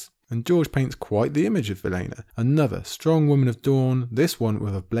visitors. And George paints quite the image of Valena, another strong woman of Dorne, this one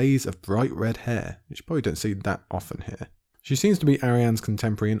with a blaze of bright red hair, which you probably don't see that often here. She seems to be Arianne's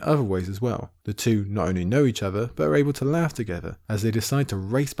contemporary in other ways as well. The two not only know each other, but are able to laugh together as they decide to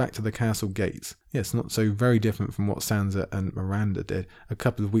race back to the castle gates. Yes, not so very different from what Sansa and Miranda did a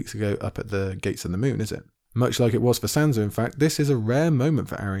couple of weeks ago up at the Gates of the Moon, is it? Much like it was for Sansa, in fact, this is a rare moment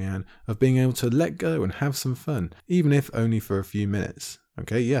for Arianne of being able to let go and have some fun, even if only for a few minutes.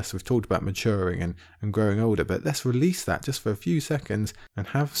 Okay, yes, we've talked about maturing and growing older, but let's release that just for a few seconds and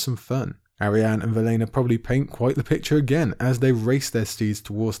have some fun. Arianne and Valena probably paint quite the picture again as they race their steeds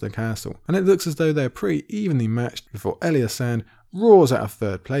towards the castle, and it looks as though they're pretty evenly matched before Elia Sand roars out of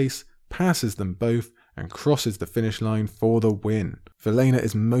third place, passes them both, and crosses the finish line for the win. Valena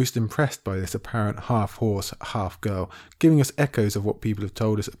is most impressed by this apparent half horse, half girl, giving us echoes of what people have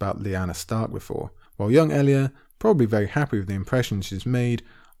told us about Lyanna Stark before, while young Elia, probably very happy with the impression she's made,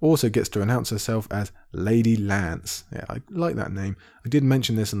 also gets to announce herself as Lady Lance. Yeah, I like that name. I did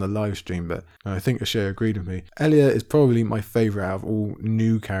mention this in the live stream, but I think Ashay agreed with me. Elia is probably my favourite out of all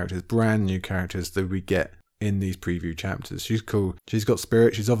new characters, brand new characters that we get in these preview chapters. She's cool. She's got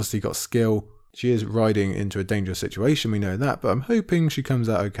spirit. She's obviously got skill. She is riding into a dangerous situation, we know that, but I'm hoping she comes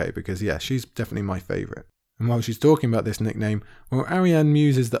out okay because, yeah, she's definitely my favourite. And while she's talking about this nickname, well, Arianne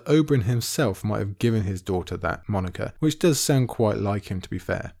muses that Oberyn himself might have given his daughter that moniker, which does sound quite like him to be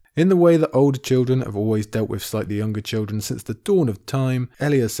fair. In the way that older children have always dealt with slightly younger children since the dawn of time,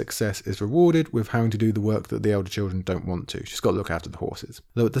 Elia's success is rewarded with having to do the work that the elder children don't want to. She's got to look after the horses.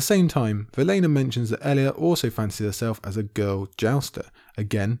 Though at the same time, Valena mentions that Elia also fancies herself as a girl jouster,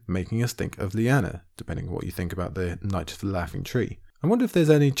 again making us think of Lyanna, depending on what you think about the Knight of the Laughing Tree. I wonder if there's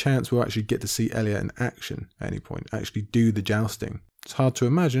any chance we'll actually get to see Elia in action at any point, actually do the jousting. It's hard to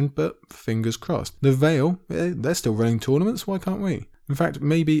imagine, but fingers crossed. The Vale, they're still running tournaments, why can't we? In fact,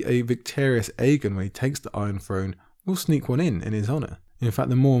 maybe a victorious Aegon when he takes the Iron Throne will sneak one in his honour. In fact,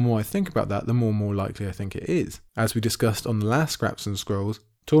 the more and more I think about that, the more and more likely I think it is. As we discussed on the last Scraps and Scrolls,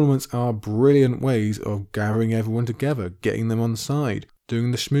 tournaments are brilliant ways of gathering everyone together, getting them on side,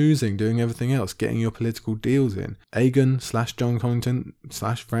 doing the schmoozing, doing everything else, getting your political deals in. Aegon / John Connington /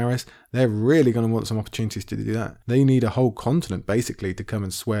 Varys, they're really going to want some opportunities to do that. They need a whole continent basically to come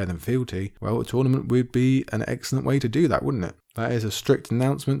and swear them fealty. Well, a tournament would be an excellent way to do that, wouldn't it? That is a strict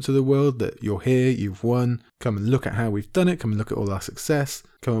announcement to the world that you're here, you've won, come and look at how we've done it, come and look at all our success,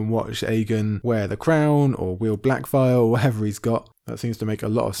 come and watch Aegon wear the crown or wield Blackfire or whatever he's got. That seems to make a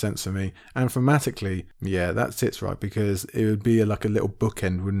lot of sense for me. And thematically, yeah, that sits right, because it would be like a little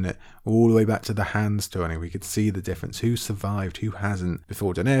bookend, wouldn't it? All the way back to the Hands turning. We could see the difference, who survived, who hasn't,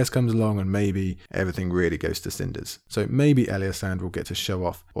 before Daenerys comes along and maybe everything really goes to cinders. So maybe Elia will get to show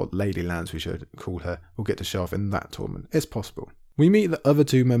off, or Lady Lance we should call her, will get to show off in that tournament. It's possible. We meet the other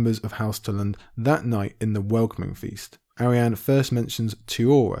two members of House Tulland that night in the welcoming feast. Arianne first mentions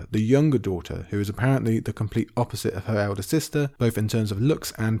Tuora, the younger daughter, who is apparently the complete opposite of her elder sister, both in terms of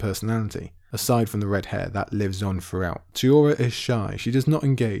looks and personality. Aside from the red hair, that lives on throughout. Tuora is shy, she does not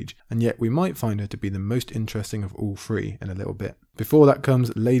engage, and yet we might find her to be the most interesting of all three in a little bit. Before that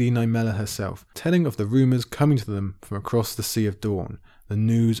comes Lady Nymella herself, telling of the rumours coming to them from across the Sea of Dawn, the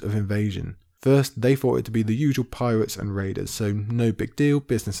news of invasion. First, they thought it to be the usual pirates and raiders, so no big deal,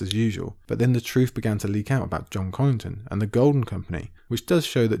 business as usual. But then the truth began to leak out about Jon Connington and the Golden Company, which does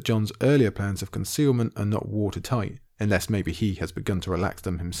show that Jon's earlier plans of concealment are not watertight, unless maybe he has begun to relax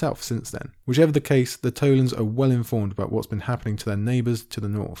them himself since then. Whichever the case, the Tollans are well informed about what's been happening to their neighbours to the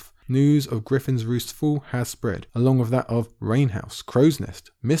north. News of Griffin's Roost's fall has spread, along with that of Rainhouse, Crow's Nest,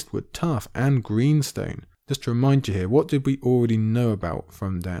 Mistwood, Tarth and Greenstone. Just to remind you here, what did we already know about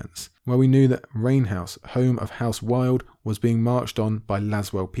from Dance? Well, we knew that Rainhouse, home of House Wild, was being marched on by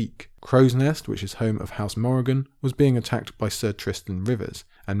Laswell Peake. Crow's Nest, which is home of House Morrigan, was being attacked by Sir Tristan Rivers.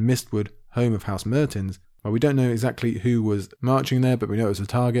 And Mistwood, home of House Mertins, well, we don't know exactly who was marching there, but we know it was a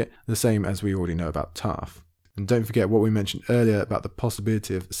target, the same as we already know about Tarth. And don't forget what we mentioned earlier about the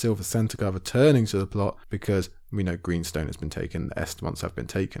possibility of Silver Centaur returning to the plot, because we know Greenstone has been taken, the Estmonts have been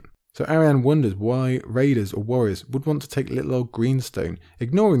taken. So Arianne wonders why raiders or warriors would want to take little old Greenstone,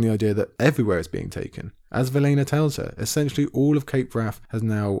 ignoring the idea that everywhere is being taken. As Velena tells her, essentially all of Cape Wrath has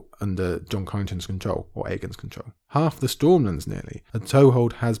now under Jon Connington's control, or Aegon's control. Half the Stormlands nearly. A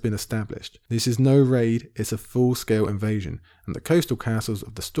toehold has been established. This is no raid, it's a full-scale invasion, and the coastal castles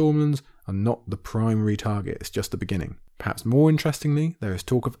of the Stormlands are not the primary target, it's just the beginning. Perhaps more interestingly, there is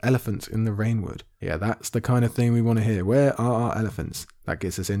talk of elephants in the Rainwood. Yeah, that's the kind of thing we want to hear. Where are our elephants? That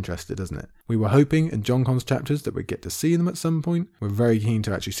gets us interested, doesn't it? We were hoping in Jon Con's chapters that we'd get to see them at some point. We're very keen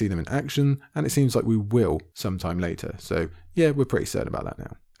to actually see them in action, and it seems like we will sometime later. So yeah, we're pretty certain about that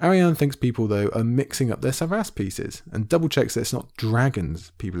now. Arianne thinks people, though, are mixing up their Savas pieces, and double checks that it's not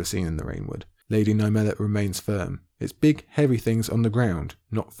dragons people are seeing in the Rainwood. Lady Nymella remains firm. It's big, heavy things on the ground,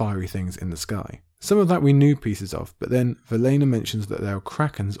 not fiery things in the sky. Some of that we knew pieces of, but then Velena mentions that there are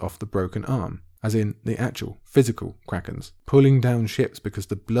krakens off the Broken Arm, as in the actual, physical krakens, pulling down ships because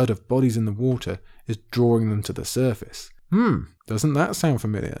the blood of bodies in the water is drawing them to the surface. Doesn't that sound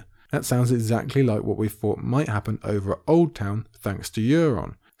familiar? That sounds exactly like what we thought might happen over at Old Town thanks to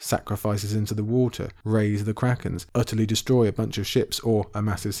Euron. Sacrifices into the water, raise the krakens, utterly destroy a bunch of ships or a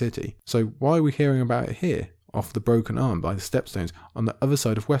massive city. So why are we hearing about it here, off the Broken Arm by the Stepstones on the other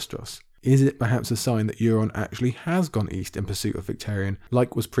side of Westeros? Is it perhaps a sign that Euron actually has gone east in pursuit of Victarion,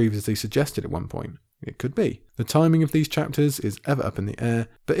 like was previously suggested at one point? It could be. The timing of these chapters is ever up in the air,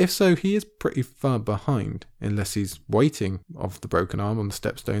 but if so, he is pretty far behind, unless he's waiting off the Broken Arm on the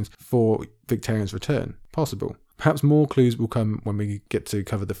Stepstones for Victarion's return. Possible. Perhaps more clues will come when we get to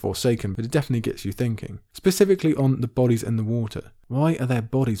cover the Forsaken, but it definitely gets you thinking. Specifically on the bodies in the water. Why are there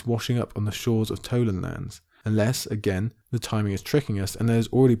bodies washing up on the shores of Tolan lands? Unless, again, the timing is tricking us and there's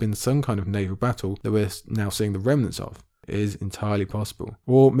already been some kind of naval battle that we're now seeing the remnants of. It is entirely possible.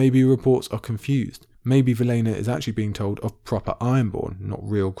 Or maybe reports are confused. Maybe Velena is actually being told of proper Ironborn, not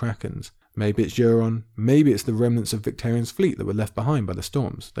real Krakens. Maybe it's Euron. Maybe it's the remnants of Victarion's fleet that were left behind by the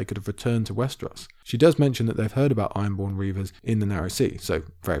storms. They could have returned to Westeros. She does mention that they've heard about Ironborn Reavers in the Narrow Sea, so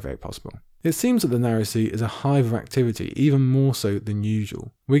very, very possible. It seems that the Narrow Sea is a hive of activity, even more so than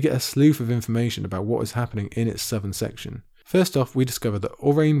usual. We get a slew of information about what is happening in its southern section. First off, we discover that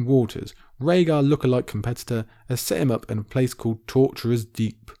Aurane Waters, Rhaegar lookalike competitor, has set him up in a place called Torturer's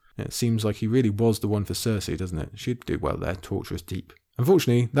Deep. It seems like he really was the one for Cersei, doesn't it? She'd do well there, Torturer's Deep.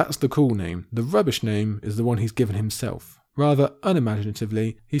 Unfortunately, that's the cool name. The rubbish name is the one he's given himself. Rather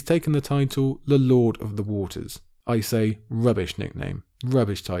unimaginatively, he's taken the title the Lord of the Waters. I say rubbish nickname.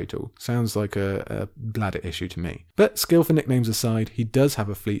 Rubbish title. Sounds like a bladder issue to me. But skill for nicknames aside, he does have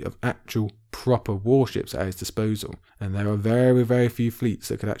a fleet of actual proper warships at his disposal. And there are very, very few fleets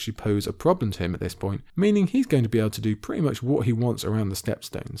that could actually pose a problem to him at this point, meaning he's going to be able to do pretty much what he wants around the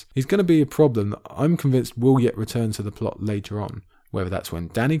Stepstones. He's going to be a problem that I'm convinced will yet return to the plot later on. Whether that's when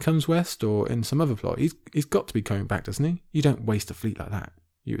Dany comes west or in some other plot, he's got to be coming back, doesn't he? You don't waste a fleet like that,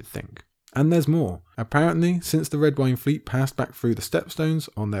 you would think. And there's more. Apparently, since the Red Wine fleet passed back through the Stepstones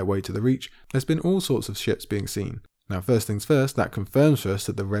on their way to the Reach, there's been all sorts of ships being seen. Now, first things first, that confirms for us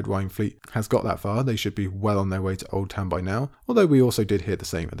that the Red Wine fleet has got that far. They should be well on their way to Old Town by now, although we also did hear the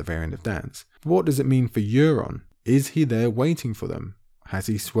same at the very end of Dance. But what does it mean for Euron? Is he there waiting for them? Has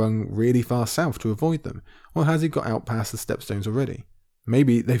he swung really far south to avoid them? Or has he got out past the Stepstones already?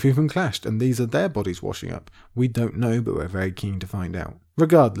 Maybe they've even clashed and these are their bodies washing up. We don't know, but we're very keen to find out.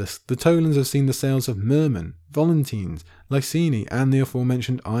 Regardless, the Tolans have seen the sails of Mermen, Volantines, Lyseni and the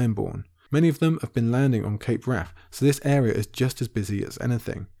aforementioned Ironborn. Many of them have been landing on Cape Wrath, so this area is just as busy as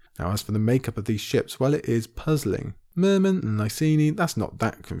anything. Now, as for the makeup of these ships, well, it is puzzling. Mermen and Lyseni, that's not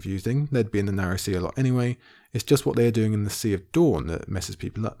that confusing. They'd be in the Narrow Sea a lot anyway. It's just what they are doing in the Sea of Dawn that messes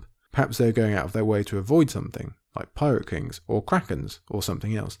people up. Perhaps they're going out of their way to avoid something, like Pirate Kings or Krakens or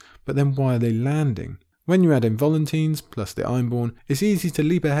something else. But then why are they landing? When you add in Volantines plus the Ironborn, it's easy to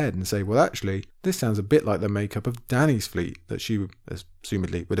leap ahead and say, well, actually, this sounds a bit like the makeup of Dany's fleet that she,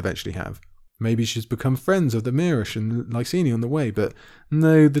 assumedly, would eventually have. Maybe she's become friends of the Myrish and Lyseni on the way, but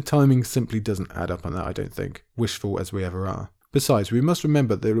no, the timing simply doesn't add up on that, I don't think, wishful as we ever are. Besides, we must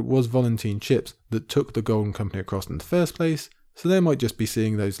remember that it was Volantine ships that took the Golden Company across in the first place, so they might just be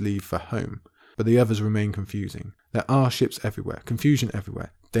seeing those leave for home. But the others remain confusing. There are ships everywhere, confusion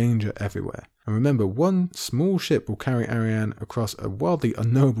everywhere, danger everywhere. And remember, one small ship will carry Arianne across a wildly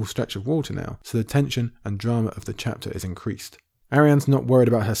unknowable stretch of water now, so the tension and drama of the chapter is increased. Arianne's not worried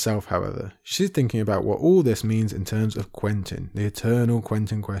about herself, however. She's thinking about what all this means in terms of Quentyn, the eternal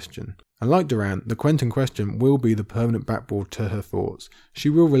Quentyn question. And like Doran, the Quentyn question will be the permanent backboard to her thoughts. She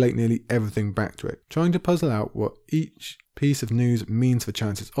will relate nearly everything back to it, trying to puzzle out what each piece of news means for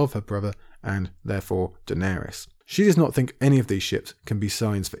chances of her brother and, therefore, Daenerys. She does not think any of these ships can be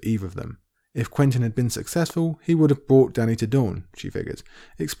signs for either of them. If Quentyn had been successful, he would have brought Dany to Dorne, she figures,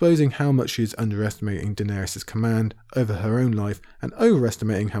 exposing how much she is underestimating Daenerys' command over her own life and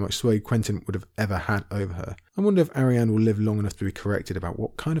overestimating how much sway Quentyn would have ever had over her. I wonder if Arianne will live long enough to be corrected about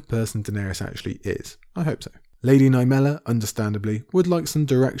what kind of person Daenerys actually is. I hope so. Lady Nymella, understandably, would like some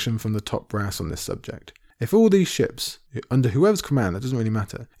direction from the top brass on this subject. If all these ships, under whoever's command, that doesn't really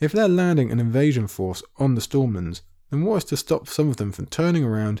matter, if they're landing an invasion force on the Stormlands, then what is to stop some of them from turning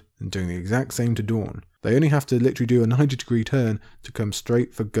around and doing the exact same to Dorne? They only have to literally do a 90-degree turn to come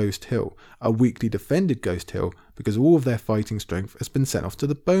straight for Ghost Hill, a weakly defended Ghost Hill, because all of their fighting strength has been sent off to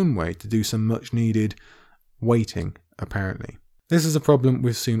the Boneway to do some much needed waiting, apparently. This is a problem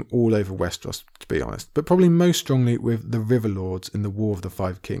we've seen all over Westeros, to be honest, but probably most strongly with the River Lords in the War of the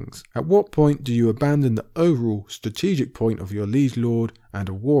Five Kings. At what point do you abandon the overall strategic point of your liege lord, and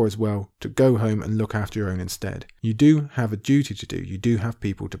a war as well, to go home and look after your own instead? You do have a duty to do, you do have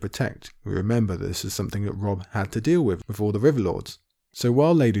people to protect. We remember that this is something that Robb had to deal with all the River Lords. So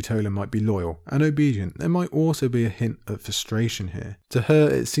while Lady Tolan might be loyal and obedient, there might also be a hint of frustration here. To her,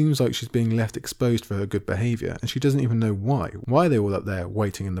 it seems like she's being left exposed for her good behaviour, and she doesn't even know why. Why are they all up there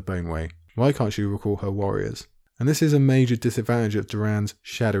waiting in the Boneway? Why can't she recall her warriors? And this is a major disadvantage of Doran's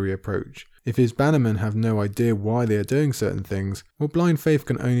shadowy approach. If his bannermen have no idea why they are doing certain things, well, blind faith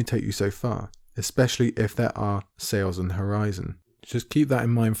can only take you so far, especially if there are sails on the horizon. Just keep that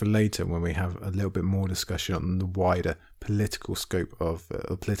in mind for later when we have a little bit more discussion on the wider political scope of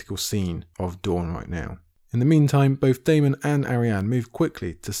the political scene of Dorne right now. In the meantime, both Daemon and Arianne move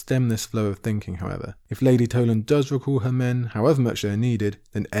quickly to stem this flow of thinking, however. If Lady Tolan does recall her men, however much they're needed,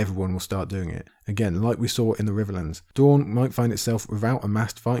 then everyone will start doing it. Again, like we saw in the Riverlands, Dorne might find itself without a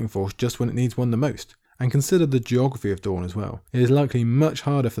massed fighting force just when it needs one the most. And consider the geography of Dorne as well. It is likely much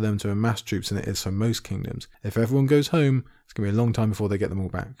harder for them to amass troops than it is for most kingdoms. If everyone goes home, it's going to be a long time before they get them all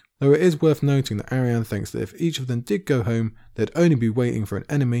back. Though it is worth noting that Arianne thinks that if each of them did go home, they'd only be waiting for an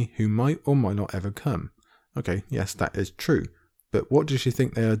enemy who might or might not ever come. Okay, yes, that is true. But what does she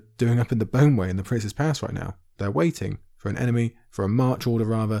think they are doing up in the Boneway in the Prince's Pass right now? They're waiting for an enemy, for a march order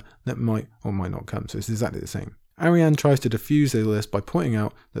rather, that might or might not come. So it's exactly the same. Arianne tries to diffuse all this by pointing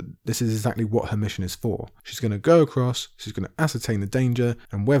out that this is exactly what her mission is for. She's going to go across, she's going to ascertain the danger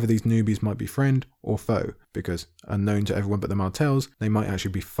and whether these newbies might be friend or foe, because unknown to everyone but the Martells, they might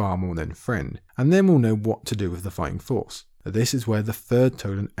actually be far more than friend. And then we'll know what to do with the fighting force. This is where the third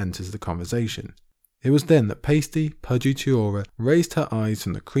Tolan enters the conversation. It was then that pasty, pudgy Tiora raised her eyes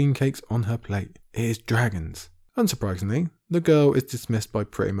from the cream cakes on her plate. It is dragons. Unsurprisingly, the girl is dismissed by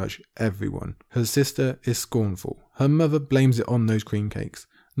pretty much everyone. Her sister is scornful. Her mother blames it on those cream cakes.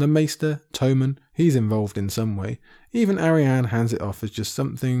 The maester, Tommen, he's involved in some way. Even Arianne hands it off as just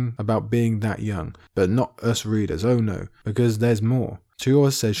something about being that young. But not us readers, oh no, because there's more.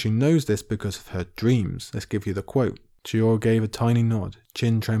 Tiora says she knows this because of her dreams. Let's give you the quote. Tiora gave a tiny nod,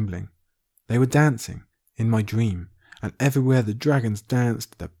 chin trembling. They were dancing in my dream, and everywhere the dragons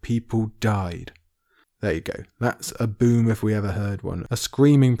danced, the people died. There you go. That's a boom if we ever heard one. A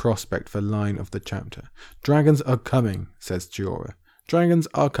screaming prospect for line of the chapter. Dragons are coming, says Tuora. Dragons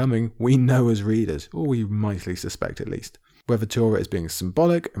are coming, we know as readers, or we mightily suspect at least. Whether Tuora is being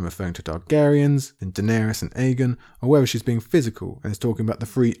symbolic and referring to Targaryens, and Daenerys and Aegon, or whether she's being physical and is talking about the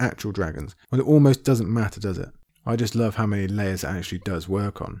 3 actual dragons, well, it almost doesn't matter, does it? I just love how many layers it actually does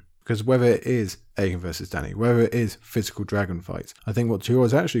work on. Because whether it is Aegon versus Dany, whether it is physical dragon fights, I think what Tuora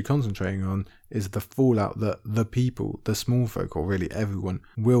is actually concentrating on is the fallout that the people, the small folk, or really everyone,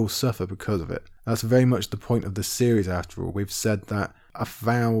 will suffer because of it. That's very much the point of the series after all. We've said that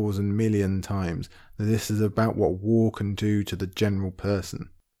 1,000 million times, that this is about what war can do to the general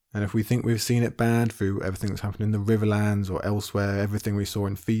person. And if we think we've seen it bad through everything that's happened in the Riverlands or elsewhere, everything we saw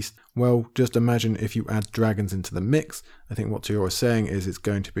in Feast, well, just imagine if you add dragons into the mix. I think what Tuora is saying is it's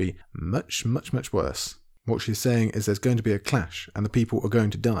going to be much, much, much worse. What she's saying is there's going to be a clash and the people are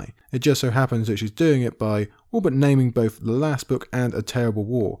going to die. It just so happens that she's doing it by all but naming both the last book and A Terrible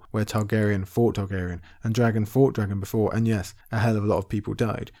War, where Targaryen fought Targaryen and dragon fought dragon before, and yes, a hell of a lot of people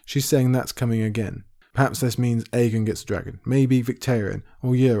died. She's saying that's coming again. Perhaps this means Aegon gets a dragon, maybe Victarion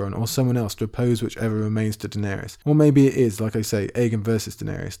or Euron or someone else to oppose whichever remains to Daenerys. Or maybe it is, like I say, Aegon versus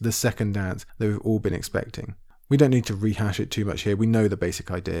Daenerys, the second dance that we've all been expecting. We don't need to rehash it too much here, we know the basic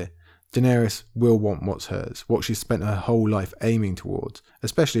idea. Daenerys will want what's hers, what she's spent her whole life aiming towards,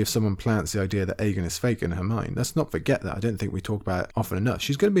 especially if someone plants the idea that Aegon is fake in her mind. Let's not forget that, I don't think we talk about it often enough.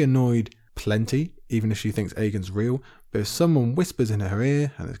 She's going to be annoyed plenty, even if she thinks Aegon's real, but if someone whispers in her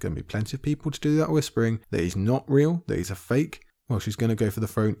ear, and there's going to be plenty of people to do that whispering, that he's not real, that he's a fake, well, she's going to go for the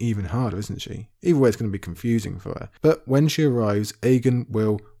throne even harder, isn't she? Either way, it's going to be confusing for her. But when she arrives, Aegon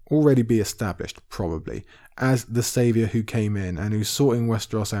will already be established, probably, as the saviour who came in and who's sorting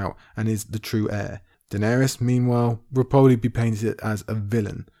Westeros out and is the true heir. Daenerys, meanwhile, will probably be painted as a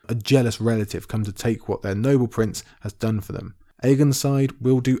villain, a jealous relative come to take what their noble prince has done for them. Aegon's side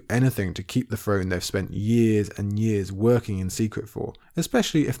will do anything to keep the throne they've spent years and years working in secret for,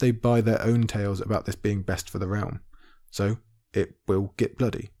 especially if they buy their own tales about this being best for the realm. So, it will get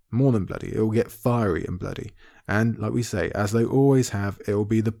bloody. More than bloody, it will get fiery and bloody. And, like we say, as they always have, it will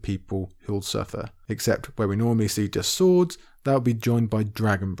be the people who'll suffer. Except where we normally see just swords, that will be joined by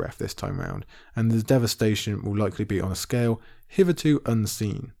dragon breath this time round, and the devastation will likely be on a scale hitherto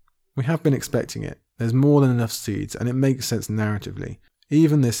unseen. We have been expecting it. There's more than enough seeds, and it makes sense narratively.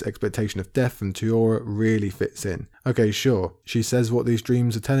 Even this expectation of death from Tuora really fits in. Okay, sure, she says what these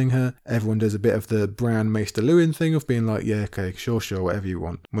dreams are telling her. Everyone does a bit of the Bran Maester Luwin thing of being like, yeah, okay, sure, whatever you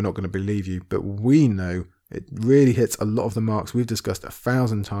want. We're not going to believe you. But we know it really hits a lot of the marks we've discussed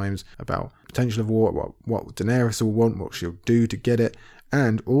 1,000 times about potential of war, what Daenerys will want, what she'll do to get it.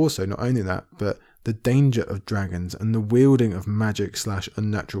 And also, not only that, but the danger of dragons and the wielding of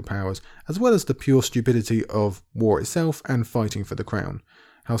magic/unnatural powers, as well as the pure stupidity of war itself and fighting for the crown.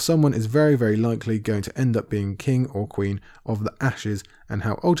 How someone is very, very likely going to end up being king or queen of the Ashes, and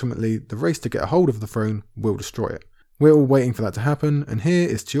how ultimately the race to get a hold of the throne will destroy it. We're all waiting for that to happen, and here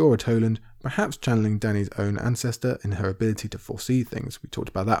is Tuora Toland, perhaps channeling Dany's own ancestor in her ability to foresee things. We talked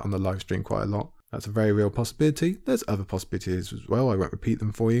about that on the live stream quite a lot. That's a very real possibility. There's other possibilities as well, I won't repeat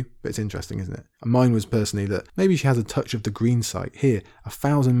them for you, but it's interesting, isn't it? And mine was personally that maybe she has a touch of the green site here,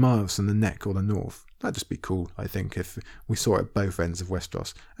 1,000 miles from the neck or the north. That'd just be cool, I think, if we saw it at both ends of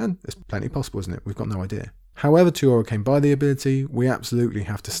Westeros. And it's plenty possible, isn't it? We've got no idea. However Tuora came by the ability, we absolutely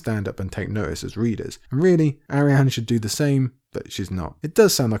have to stand up and take notice as readers. And really, Arianne should do the same, but she's not. It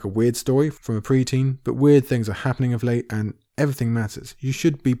does sound like a weird story from a preteen, but weird things are happening of late and everything matters. You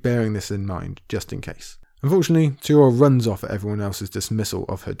should be bearing this in mind, just in case. Unfortunately, Tuora runs off at everyone else's dismissal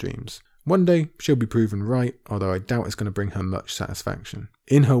of her dreams. One day, she'll be proven right, although I doubt it's going to bring her much satisfaction.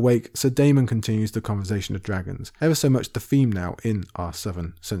 In her wake, Sir Daemon continues the conversation of dragons, ever so much the theme now in our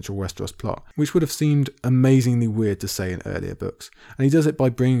Southern Central Westeros plot, which would have seemed amazingly weird to say in earlier books, and he does it by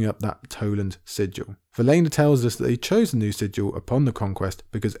bringing up that Toland sigil. Verlaine tells us that he chose the new sigil upon the conquest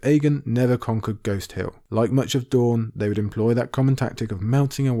because Aegon never conquered Ghost Hill. Like much of Dorne, they would employ that common tactic of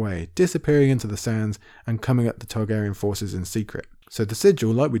melting away, disappearing into the sands, and coming at the Targaryen forces in secret. So the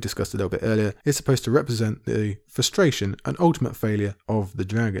sigil, like we discussed a little bit earlier, is supposed to represent the frustration and ultimate failure of the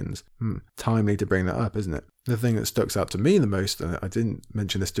dragons. Timely to bring that up, isn't it? The thing that stuck out to me the most, and I didn't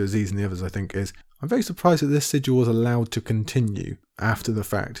mention this to Aziz and the others, I think, is I'm very surprised that this sigil was allowed to continue after the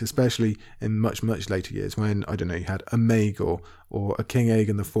fact, especially in much, much later years when, I don't know, you had a Maegor or a King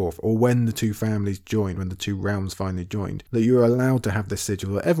Aegon IV, or when the two families joined, when the two realms finally joined, that you were allowed to have this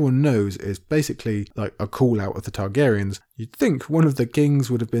sigil that everyone knows is basically like a call out of the Targaryens. You'd think one of the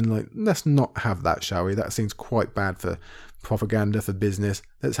kings would have been like, let's not have that, shall we? That seems quite bad for propaganda, for business.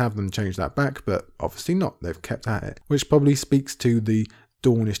 Let's have them change that back, but obviously not. They've kept at it, which probably speaks to the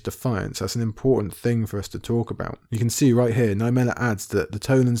Dornish defiance. That's an important thing for us to talk about. You can see right here, Nymella adds that the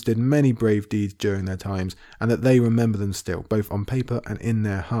Tolans did many brave deeds during their times, and that they remember them still, both on paper and in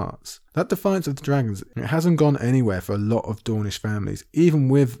their hearts. That defiance of the dragons, it hasn't gone anywhere for a lot of Dornish families, even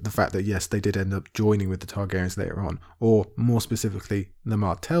with the fact that yes, they did end up joining with the Targaryens later on, or more specifically, the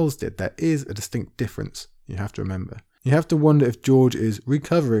Martells did. There is a distinct difference, you have to remember. You have to wonder if George is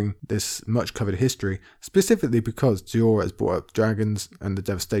recovering this much covered history, specifically because Jorah has brought up dragons and the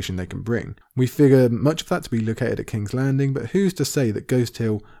devastation they can bring. We figure much of that to be located at King's Landing, but who's to say that Ghost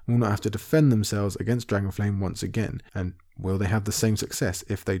Hill will not have to defend themselves against Dragonflame once again, and will they have the same success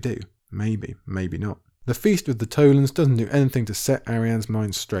if they do? Maybe, maybe not. The feast with the Tolans doesn't do anything to set Arianne's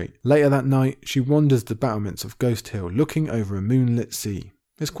mind straight. Later that night, she wanders the battlements of Ghost Hill, looking over a moonlit sea.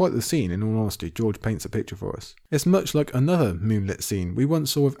 It's quite the scene, in all honesty. George paints a picture for us. It's much like another moonlit scene we once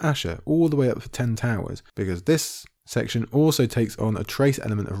saw with Asher all the way up for 10 Towers, because this section also takes on a trace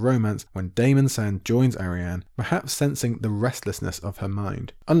element of romance when Daemon Sand joins Arianne, perhaps sensing the restlessness of her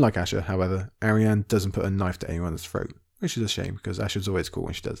mind. Unlike Asher, however, Arianne doesn't put a knife to anyone's throat, which is a shame because Asher's always cool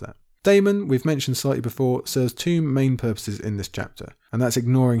when she does that. Daemon, we've mentioned slightly before, serves two main purposes in this chapter, and that's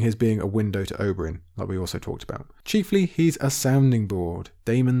ignoring his being a window to Oberyn, like we also talked about. Chiefly, he's a sounding board,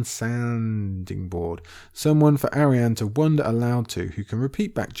 Daemon's sounding board, someone for Arianne to wonder aloud to who can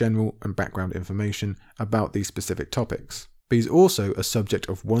repeat back general and background information about these specific topics. But he's also a subject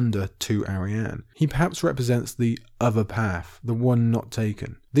of wonder to Arianne. He perhaps represents the other path, the one not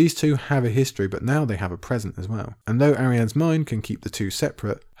taken. These two have a history, but now they have a present as well. And though Arianne's mind can keep the two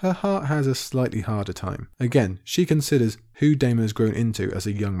separate, her heart has a slightly harder time. Again, she considers who Daemon has grown into as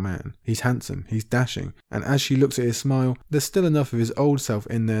a young man. He's handsome, he's dashing, and as she looks at his smile, there's still enough of his old self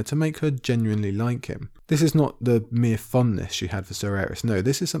in there to make her genuinely like him. This is not the mere fondness she had for Sir Aerys. No,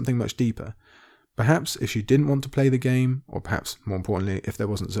 this is something much deeper. Perhaps if she didn't want to play the game, or perhaps more importantly, if there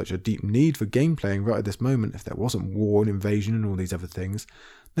wasn't such a deep need for game playing right at this moment, if there wasn't war and invasion and all these other things,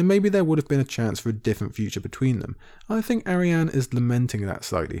 then maybe there would have been a chance for a different future between them. I think Arianne is lamenting that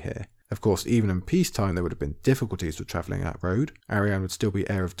slightly here. Of course, even in peacetime there would have been difficulties with travelling that road. Arianne would still be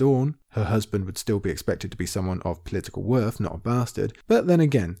heir of Dawn, her husband would still be expected to be someone of political worth, not a bastard. But then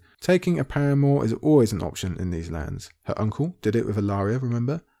again, taking a paramour is always an option in these lands. Her uncle did it with Ilaria,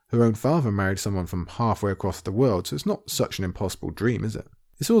 remember? Her own father married someone from halfway across the world, so it's not such an impossible dream, is it?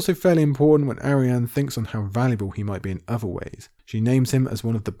 It's also fairly important when Arianne thinks on how valuable he might be in other ways. She names him as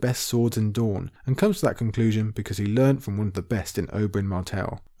one of the best swords in Dawn, and comes to that conclusion because he learnt from one of the best in Oberyn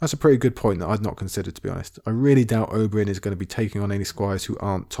Martell. That's a pretty good point that I'd not considered, to be honest. I really doubt Oberyn is going to be taking on any squires who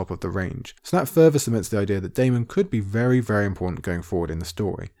aren't top of the range. So that further cements the idea that Daemon could be very, very important going forward in the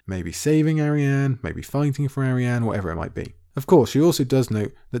story. Maybe saving Arianne, maybe fighting for Arianne, whatever it might be. Of course, she also does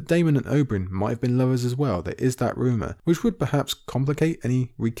note that Daemon and Oberyn might have been lovers as well. There is that rumour, which would perhaps complicate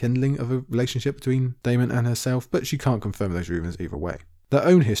any rekindling of a relationship between Daemon and herself, but she can't confirm those rumours either way. Their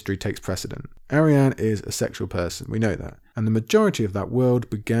own history takes precedent. Arianne is a sexual person, we know that, and the majority of that world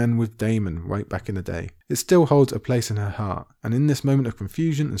began with Daemon right back in the day. It still holds a place in her heart, and in this moment of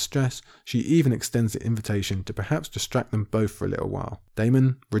confusion and stress, she even extends the invitation to perhaps distract them both for a little while.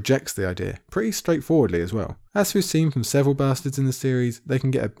 Daemon rejects the idea, pretty straightforwardly as well. As we've seen from several bastards in the series, they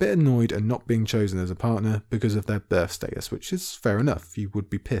can get a bit annoyed at not being chosen as a partner because of their birth status, which is fair enough, you would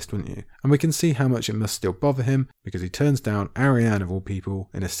be pissed, wouldn't you? And we can see how much it must still bother him because he turns down Arianne of all people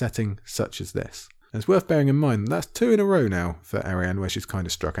in a setting such as this. And it's worth bearing in mind that that's 2 in a row now for Arianne where she's kind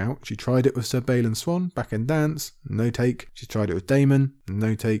of struck out. She tried it with Sir Balon Swan back in Dance, no take. She tried it with Daemon,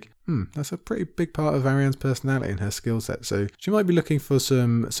 no take. That's a pretty big part of Arianne's personality and her skill set, so she might be looking for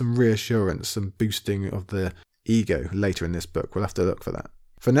some reassurance, some boosting of the ego later in this book. We'll have to look for that.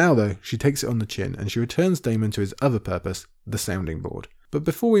 For now though, she takes it on the chin and she returns Daemon to his other purpose, the sounding board. But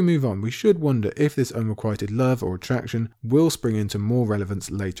before we move on, we should wonder if this unrequited love or attraction will spring into more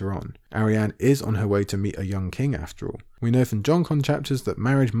relevance later on. Arianne is on her way to meet a young king after all. We know from JonCon chapters that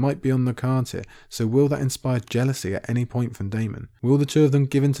marriage might be on the cards here, so will that inspire jealousy at any point from Daemon? Will the two of them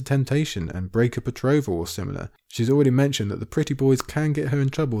give in to temptation and break a betrothal or similar? She's already mentioned that the pretty boys can get her in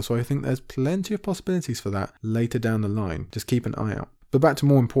trouble, so I think there's plenty of possibilities for that later down the line. Just keep an eye out. But back to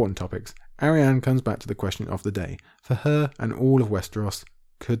more important topics. Arianne comes back to the question of the day. For her and all of Westeros,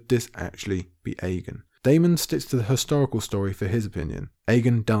 could this actually be Aegon? Daemon sticks to the historical story for his opinion.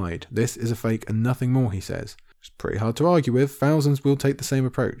 Aegon died. This is a fake and nothing more, he says. It's pretty hard to argue with. Thousands will take the same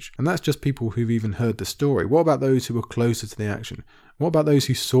approach. And that's just people who've even heard the story. What about those who were closer to the action? What about those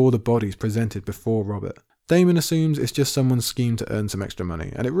who saw the bodies presented before Robert? Daemon assumes it's just someone's scheme to earn some extra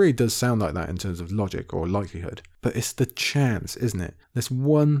money, and it really does sound like that in terms of logic or likelihood. But it's the chance, isn't it? This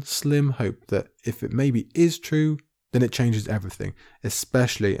one slim hope that if it maybe is true, then it changes everything,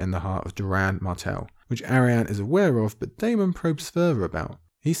 especially in the heart of Doran Martell, which Arianne is aware of, but Daemon probes further about.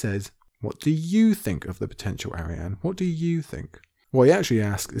 He says, "What do you think of the potential, Arianne? What do you think?" What he actually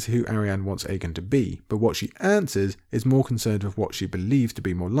asks is who Arianne wants Aegon to be, but what she answers is more concerned with what she believes to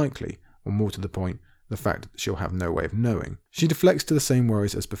be more likely, or more to the point, the fact that she'll have no way of knowing. She deflects to the same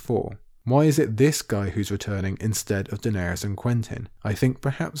worries as before. Why is it this guy who's returning instead of Daenerys and Quentyn? I think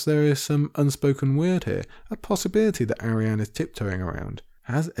perhaps there is some unspoken word here, a possibility that Arianne is tiptoeing around.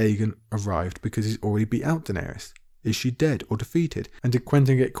 Has Aegon arrived because he's already beat out Daenerys? Is she dead or defeated? And did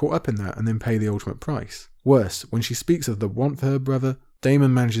Quentyn get caught up in that and then pay the ultimate price? Worse, when she speaks of the want for her brother,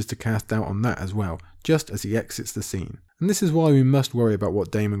 Daemon manages to cast doubt on that as well, just as he exits the scene. And this is why we must worry about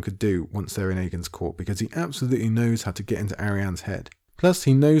what Daemon could do once they're in Aegon's court, because he absolutely knows how to get into Arianne's head. Plus,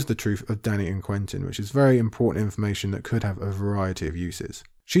 he knows the truth of Dany and Quentyn, which is very important information that could have a variety of uses.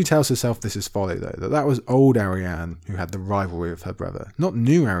 She tells herself this is folly though, that was old Arianne who had the rivalry with her brother, not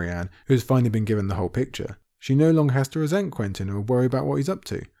new Arianne who has finally been given the whole picture. She no longer has to resent Quentyn or worry about what he's up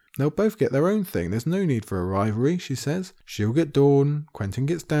to. They'll both get their own thing, there's no need for a rivalry, she says. She'll get Dorne, Quentyn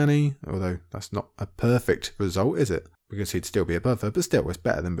gets Dany, although that's not a perfect result, is it? Because he'd still be above her, but still, it's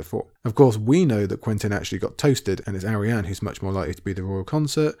better than before. Of course, we know that Quentyn actually got toasted, and it's Arianne who's much more likely to be the royal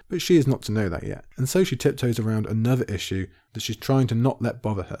consort, but she is not to know that yet. And so she tiptoes around another issue that she's trying to not let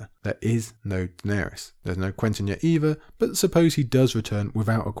bother her. There is no Daenerys. There's no Quentyn yet either, but suppose he does return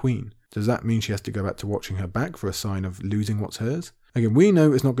without a queen. Does that mean she has to go back to watching her back for a sign of losing what's hers? Again, we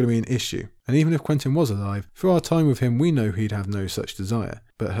know it's not going to be an issue, and even if Quentyn was alive, through our time with him we know he'd have no such desire,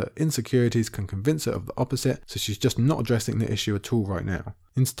 but her insecurities can convince her of the opposite, so she's just not addressing the issue at all right now.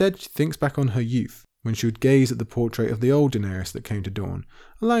 Instead, she thinks back on her youth, when she would gaze at the portrait of the old Daenerys that came to Dorne,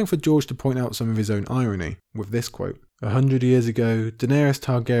 allowing for George to point out some of his own irony, with this quote, 100 years ago, Daenerys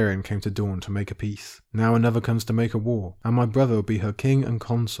Targaryen came to Dorne to make a peace. Now another comes to make a war, and my brother will be her king and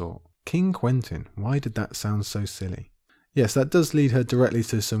consort. King Quentyn, why did that sound so silly? Yes, that does lead her directly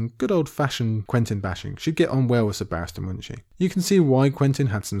to some good old-fashioned Quentyn bashing. She'd get on well with Sir Barristan, wouldn't she? You can see why Quentyn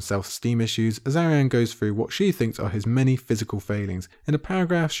had some self-esteem issues as Arianne goes through what she thinks are his many physical failings in a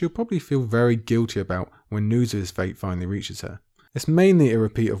paragraph she'll probably feel very guilty about when news of his fate finally reaches her. It's mainly a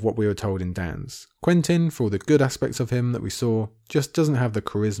repeat of what we were told in Dance. Quentyn, for all the good aspects of him that we saw, just doesn't have the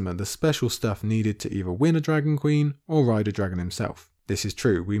charisma, the special stuff needed to either win a Dragon Queen or ride a dragon himself. This is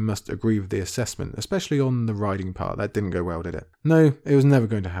true, we must agree with the assessment, especially on the riding part. That didn't go well, did it? No, it was never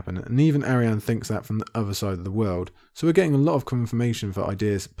going to happen, and even Arianne thinks that from the other side of the world, so we're getting a lot of confirmation for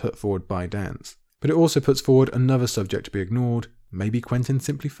ideas put forward by Dance. But it also puts forward another subject to be ignored. Maybe Quentyn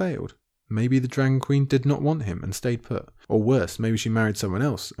simply failed. Maybe the Dragon Queen did not want him and stayed put. Or worse, maybe she married someone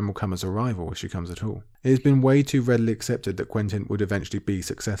else and will come as a rival if she comes at all. It has been way too readily accepted that Quentyn would eventually be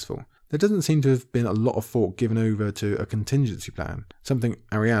successful. There doesn't seem to have been a lot of thought given over to a contingency plan, something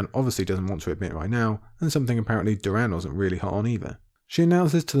Arianne obviously doesn't want to admit right now, and something apparently Doran wasn't really hot on either. She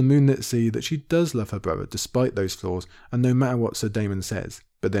announces to the Moonlit Sea that she does love her brother despite those flaws and no matter what Sir Daemon says,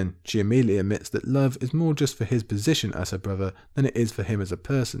 but then she immediately admits that love is more just for his position as her brother than it is for him as a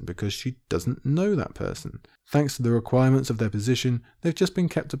person because she doesn't know that person. Thanks to the requirements of their position, they've just been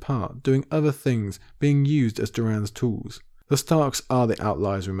kept apart, doing other things, being used as Doran's tools. The Starks are the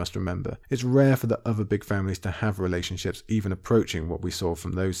outliers we must remember. It's rare for the other big families to have relationships even approaching what we saw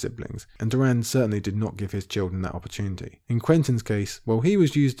from those siblings, and Doran certainly did not give his children that opportunity. In Quentyn's case, well, he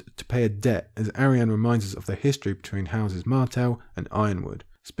was used to pay a debt, as Arianne reminds us of the history between houses Martell and Ironwood.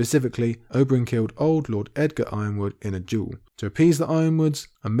 Specifically, Oberyn killed old Lord Edgar Ironwood in a duel. To appease the Ironwoods,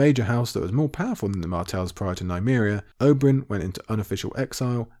 a major house that was more powerful than the Martells prior to Nymeria, Oberyn went into unofficial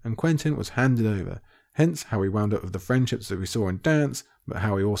exile and Quentyn was handed over. Hence how he wound up with the friendships that we saw in Dance, but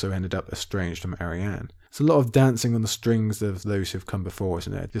how he also ended up estranged from Arianne. It's a lot of dancing on the strings of those who've come before us,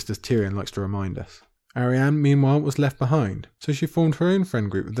 isn't it? Just as Tyrion likes to remind us. Arianne, meanwhile, was left behind, so she formed her own friend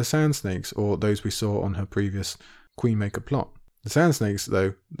group with the Sand Snakes, or those we saw on her previous Queenmaker plot. The Sand Snakes,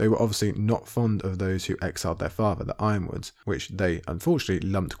 though, they were obviously not fond of those who exiled their father, the Ironwoods, which they unfortunately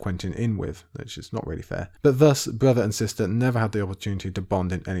lumped Quentyn in with, which is not really fair. But thus, brother and sister never had the opportunity to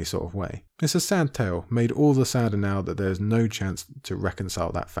bond in any sort of way. It's a sad tale, made all the sadder now that there is no chance to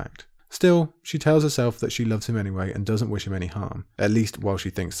reconcile that fact. Still, she tells herself that she loves him anyway and doesn't wish him any harm, at least while she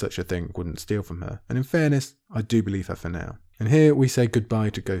thinks such a thing wouldn't steal from her, and in fairness, I do believe her for now. And here we say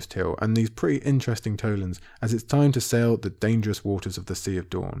goodbye to Ghost Hill and these pretty interesting Tolans as it's time to sail the dangerous waters of the Sea of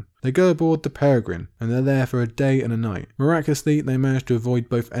Dawn. They go aboard the Peregrine and they're there for a day and a night. Miraculously, they manage to avoid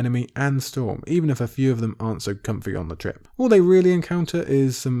both enemy and storm, even if a few of them aren't so comfy on the trip. All they really encounter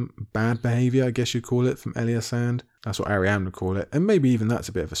is some bad behaviour, I guess you'd call it, from Elia Sand. That's what Arianne would call it, and maybe even that's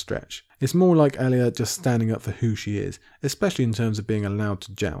a bit of a stretch. It's more like Elia just standing up for who she is, especially in terms of being allowed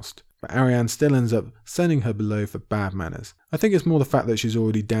to joust. But Arianne still ends up sending her below for bad manners. I think it's more the fact that she's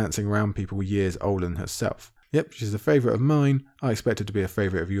already dancing around people years older than herself. Yep, she's a favourite of mine. I expect her to be a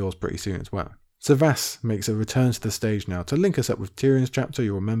favourite of yours pretty soon as well. Sir Vass makes a return to the stage now to link us up with Tyrion's chapter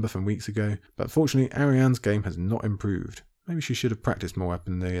you'll remember from weeks ago, but fortunately Arianne's game has not improved. Maybe she should have practiced more up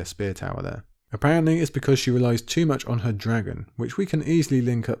in the spear tower there. Apparently it's because she relies too much on her dragon, which we can easily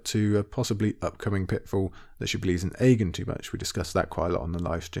link up to a possibly upcoming pitfall that she believes in Aegon too much. We discussed that quite a lot on the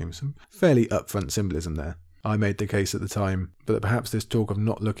live stream, some fairly upfront symbolism there. I made the case at the time, but that perhaps this talk of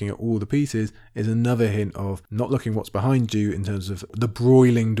not looking at all the pieces is another hint of not looking what's behind you in terms of the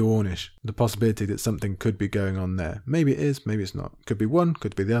broiling Dornish, the possibility that something could be going on there. Maybe it is, maybe it's not. Could be one,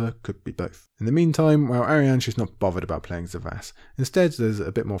 could be the other, could be both. In the meantime, while Arianne, she's not bothered about playing Sir Vass. Instead, there's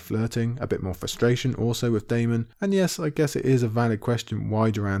a bit more flirting, a bit more frustration also with Daemon, and yes, I guess it is a valid question why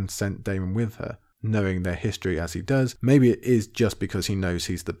Doran sent Daemon with her. Knowing their history as he does, maybe it is just because he knows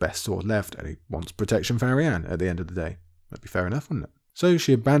he's the best sword left and he wants protection for Arianne at the end of the day. That'd be fair enough, wouldn't it? So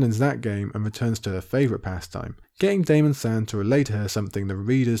she abandons that game and returns to her favourite pastime, getting Daemon Sand to relay to her something the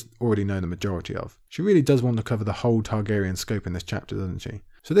readers already know the majority of. She really does want to cover the whole Targaryen scope in this chapter, doesn't she?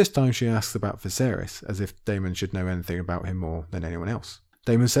 So this time she asks about Viserys, as if Daemon should know anything about him more than anyone else.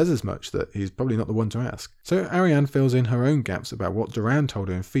 Daemon says as much, that he's probably not the one to ask. So Arianne fills in her own gaps about what Doran told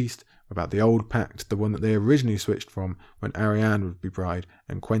her in Feast, about the old pact, the one that they originally switched from when Arianne would be bride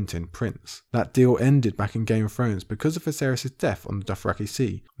and Quentyn prince. That deal ended back in Game of Thrones because of Viserys' death on the Dothraki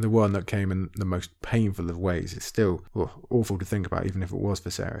Sea, the one that came in the most painful of ways. It's still awful to think about, even if it was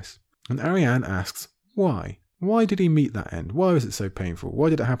Viserys. And Arianne asks, why? Why did he meet that end? Why was it so painful? Why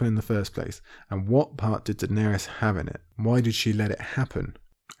did it happen in the first place? And what part did Daenerys have in it? Why did she let it happen?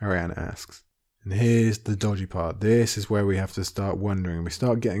 Arianne asks. And here's the dodgy part. This is where we have to start wondering. We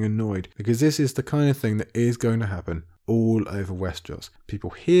start getting annoyed because this is the kind of thing that is going to happen all over Westeros. People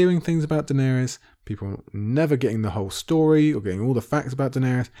hearing things about Daenerys, people never getting the whole story or getting all the facts about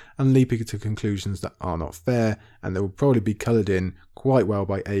Daenerys and leaping to conclusions that are not fair and that will probably be coloured in quite well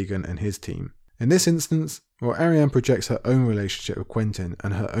by Aegon and his team. In this instance, well, Arianne projects her own relationship with Quentyn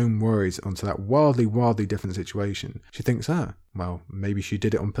and her own worries onto that wildly different situation. She thinks, well, maybe she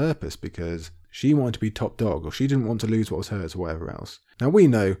did it on purpose because she wanted to be top dog or she didn't want to lose what was hers or whatever else. Now we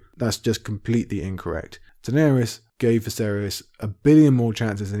know that's just completely incorrect. Daenerys gave Viserys a billion more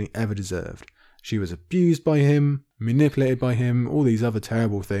chances than he ever deserved. She was abused by him, manipulated by him, all these other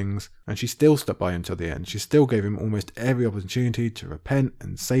terrible things, and she still stuck by him till the end. She still gave him almost every opportunity to repent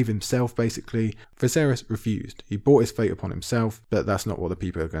and save himself, basically. Viserys refused. He brought his fate upon himself, but that's not what the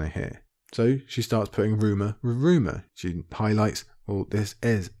people are going to hear. So she starts putting rumour with rumour. She highlights, well, this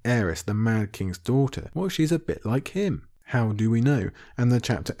is Aerys, the Mad King's daughter. Well, she's a bit like him. How do we know? And the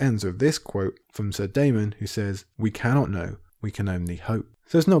chapter ends with this quote from Sir Daemon, who says, "We cannot know, we can only hope."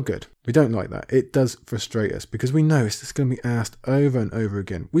 So it's not good. We don't like that. It does frustrate us because we know it's just going to be asked over and over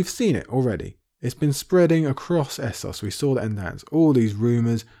again. We've seen it already. It's been spreading across Essos. We saw that in Dance. All these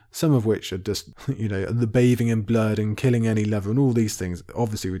rumours, some of which are just, the bathing in blood and killing any lover and all these things,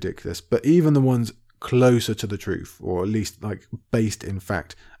 obviously ridiculous. But even the ones closer to the truth, or at least based in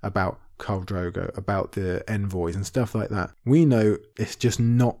fact, about Khal Drogo, about the envoys and stuff like that, we know it's just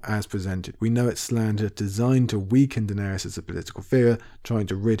not as presented. We know it's slander designed to weaken Daenerys as a political figure, trying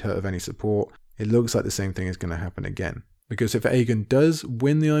to rid her of any support. It looks like the same thing is going to happen again. Because if Aegon does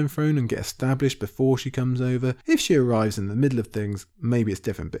win the Iron Throne and get established before she comes over, if she arrives in the middle of things, maybe it's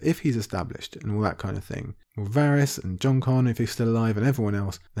different. But if he's established and all that kind of thing, well, Varys and Jon Con, if he's still alive, and everyone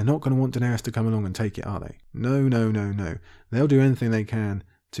else, they're not going to want Daenerys to come along and take it, are they? No. They'll do anything they can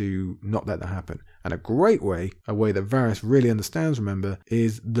to not let that happen. And a great way, a way that Varys really understands, remember,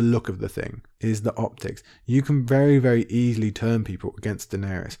 is the look of the thing, is the optics. You can very, very easily turn people against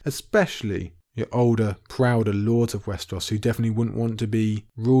Daenerys, especially your older, prouder lords of Westeros who definitely wouldn't want to be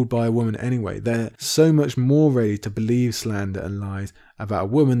ruled by a woman anyway. They're so much more ready to believe slander and lies about a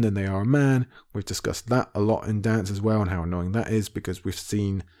woman than they are a man. We've discussed that a lot in Dance as well, and how annoying that is because we've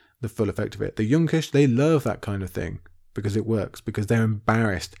seen the full effect of it. The Yunkish, they love that kind of thing because it works, because they're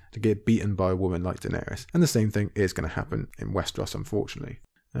embarrassed to get beaten by a woman like Daenerys. And the same thing is going to happen in Westeros, unfortunately.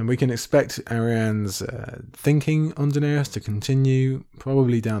 And we can expect Arianne's thinking on Daenerys to continue,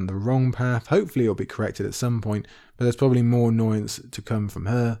 probably down the wrong path. Hopefully it'll be corrected at some point, but there's probably more annoyance to come from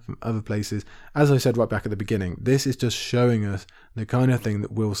her, from other places. As I said right back at the beginning, this is just showing us the kind of thing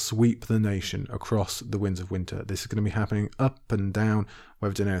that will sweep the nation across the Winds of Winter. This is going to be happening up and down,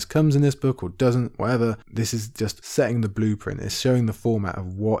 whether Daenerys comes in this book or doesn't, whatever. This is just setting the blueprint. It's showing the format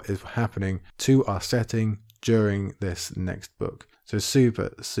of what is happening to our setting during this next book. So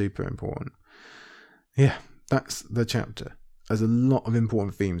super, super important. Yeah, that's the chapter. There's a lot of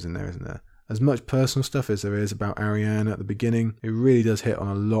important themes in there, isn't there? As much personal stuff as there is about Arianne at the beginning, it really does hit on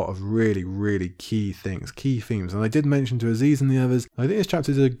a lot of really, really key things, key themes. And I did mention to Aziz and the others, I think this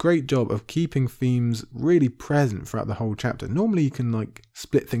chapter did a great job of keeping themes really present throughout the whole chapter. Normally you can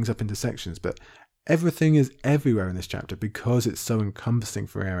split things up into sections, but everything is everywhere in this chapter because it's so encompassing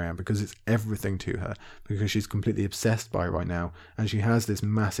for Arianne, because it's everything to her, because she's completely obsessed by it right now, and she has this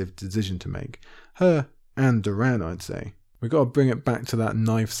massive decision to make. Her and Doran, I'd say. We've got to bring it back to that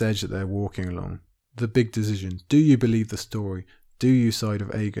knife's edge that they're walking along. The big decision. Do you believe the story? Do you side of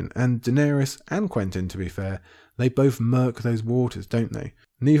Aegon? And Daenerys and Quentyn, to be fair, they both murk those waters, don't they?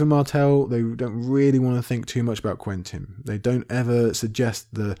 Neither Martell, they don't really want to think too much about Quentyn. They don't ever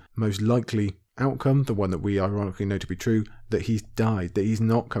suggest the most likely outcome, the one that we ironically know to be true, that he's died, that he's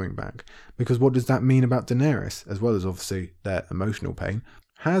not coming back. Because what does that mean about Daenerys, as well as obviously their emotional pain?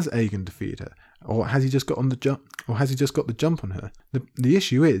 Has Aegon defeated her? Or has he just got on the jump? Or has he just got the jump on her? The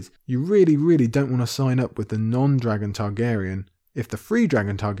issue is, you really, really don't want to sign up with the non-dragon Targaryen if the free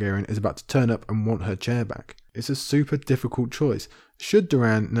dragon Targaryen is about to turn up and want her chair back. It's a super difficult choice. Should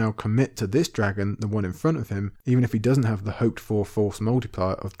Doran now commit to this dragon, the one in front of him, even if he doesn't have the hoped for force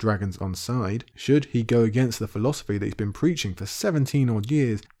multiplier of dragons on side? Should he go against the philosophy that he's been preaching for 17 odd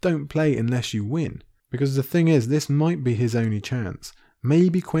years, don't play unless you win? Because the thing is, this might be his only chance.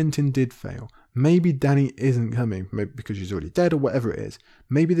 Maybe Quentyn did fail. Maybe Dany isn't coming, maybe because she's already dead or whatever it is.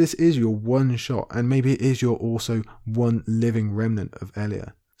 Maybe this is your one shot, and maybe it is your also one living remnant of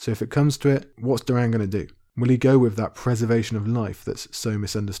Elia. So if it comes to it, what's Doran going to do? Will he go with that preservation of life that's so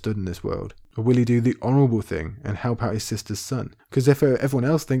misunderstood in this world? Or will he do the honourable thing and help out his sister's son? Because if everyone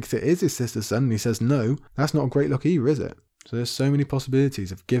else thinks it is his sister's son and he says no, that's not a great look either, is it? So there's so many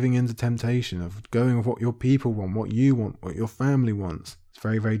possibilities of giving in to temptation, of going with what your people want, what you want, what your family wants. It's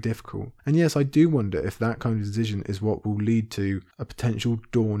very, very difficult. And yes, I do wonder if that kind of decision is what will lead to a potential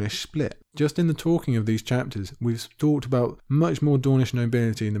Dornish split. Just in the talking of these chapters, we've talked about much more Dornish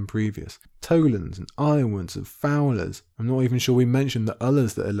nobility than previous. Tolans and Ironwoods and Fowlers. I'm not even sure we mentioned the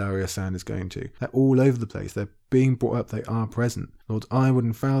others that Ilaria Sand is going to. They're all over the place. They're being brought up. They are present. Lords Ironwood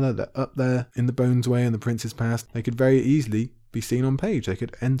and Fowler, they're up there in the Bones Way and the Prince's Past. They could very easily be seen on page. They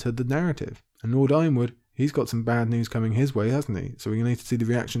could enter the narrative. And Lord Ironwood, he's got some bad news coming his way, hasn't he? So we need to see the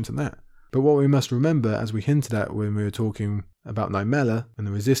reaction to that. But what we must remember, as we hinted at when we were talking about Nymella and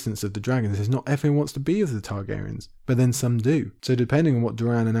the resistance of the dragons, is not everyone wants to be with the Targaryens, but then some do. So depending on what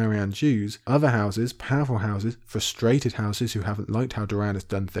Doran and Arianne choose, other houses, powerful houses, frustrated houses who haven't liked how Doran has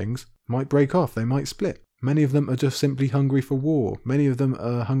done things, might break off, they might split. Many of them are just simply hungry for war. Many of them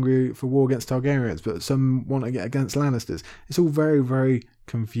are hungry for war against Targaryens, but some want to get against Lannisters. It's all very, very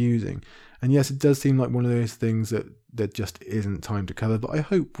confusing. And yes, it does seem like one of those things that there just isn't time to cover, but I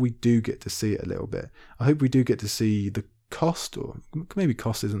hope we do get to see it a little bit. I hope we do get to see the cost, or maybe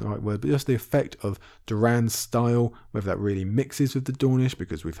cost isn't the right word, but just the effect of Doran's style, whether that really mixes with the Dornish,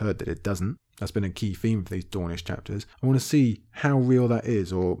 because we've heard that it doesn't. That's been a key theme for these Dornish chapters. I want to see how real that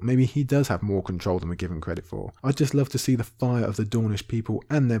is, or maybe he does have more control than we're given credit for. I'd just love to see the fire of the Dornish people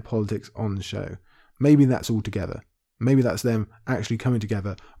and their politics on the show. Maybe that's all together. Maybe that's them actually coming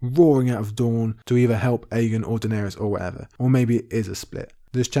together, roaring out of dawn to either help Aegon or Daenerys or whatever. Or maybe it is a split.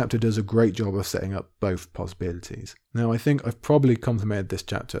 This chapter does a great job of setting up both possibilities. Now, I think I've probably complimented this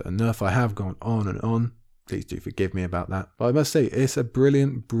chapter enough. I have gone on and on. Please do forgive me about that. But I must say, it's a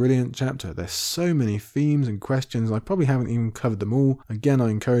brilliant, brilliant chapter. There's so many themes and questions. I probably haven't even covered them all. Again, I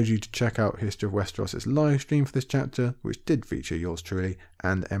encourage you to check out History of Westeros' live stream for this chapter, which did feature yours truly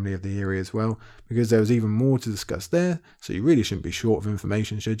and Emily of the Eyrie as well, because there was even more to discuss there, so you really shouldn't be short of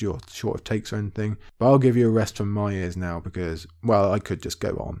information should you, or short of takes or anything. But I'll give you a rest from my ears now because, well, I could just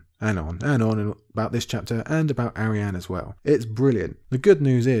go on and on and on about this chapter and about Arianne as well. It's brilliant. The good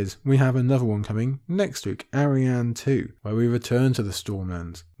news is we have another one coming next week, Arianne 2, where we return to the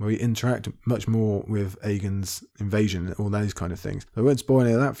Stormlands, where we interact much more with Aegon's invasion and all those kind of things. I won't spoil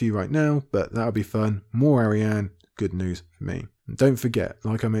any of that for you right now, but that'll be fun. More Arianne, good news for me. And don't forget,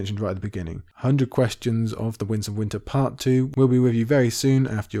 like I mentioned right at the beginning, 100 Questions of the Winds of Winter Part 2 will be with you very soon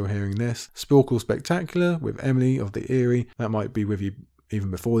after you're hearing this. Sporkle Spectacular with Emily of the Eyrie, that might be with you even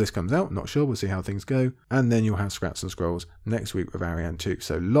before this comes out, not sure, we'll see how things go. And then you'll have Scraps and Scrolls next week with Arianne 2.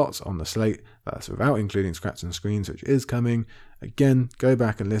 So lots on the slate, that's without including Scraps and Screens, which is coming. Again, go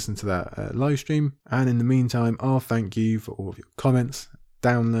back and listen to that live stream. And in the meantime, I'll thank you for all of your comments,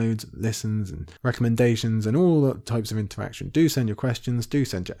 downloads, listens and recommendations and all the types of interaction. Do send your questions, do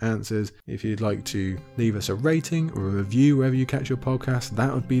send your answers. If you'd like to leave us a rating or a review wherever you catch your podcast,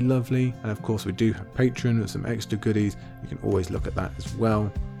 that would be lovely. And of course we do have Patreon with some extra goodies. You can always look at that as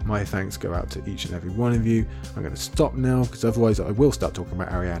well. My thanks go out to each and every one of you. I'm going to stop now because otherwise I will start talking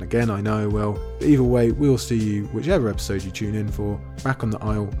about Arianne again. I know I will. But either way, we'll see you, whichever episode you tune in for, back on the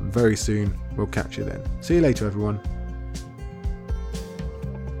Isle very soon. We'll catch you then. See you later, everyone.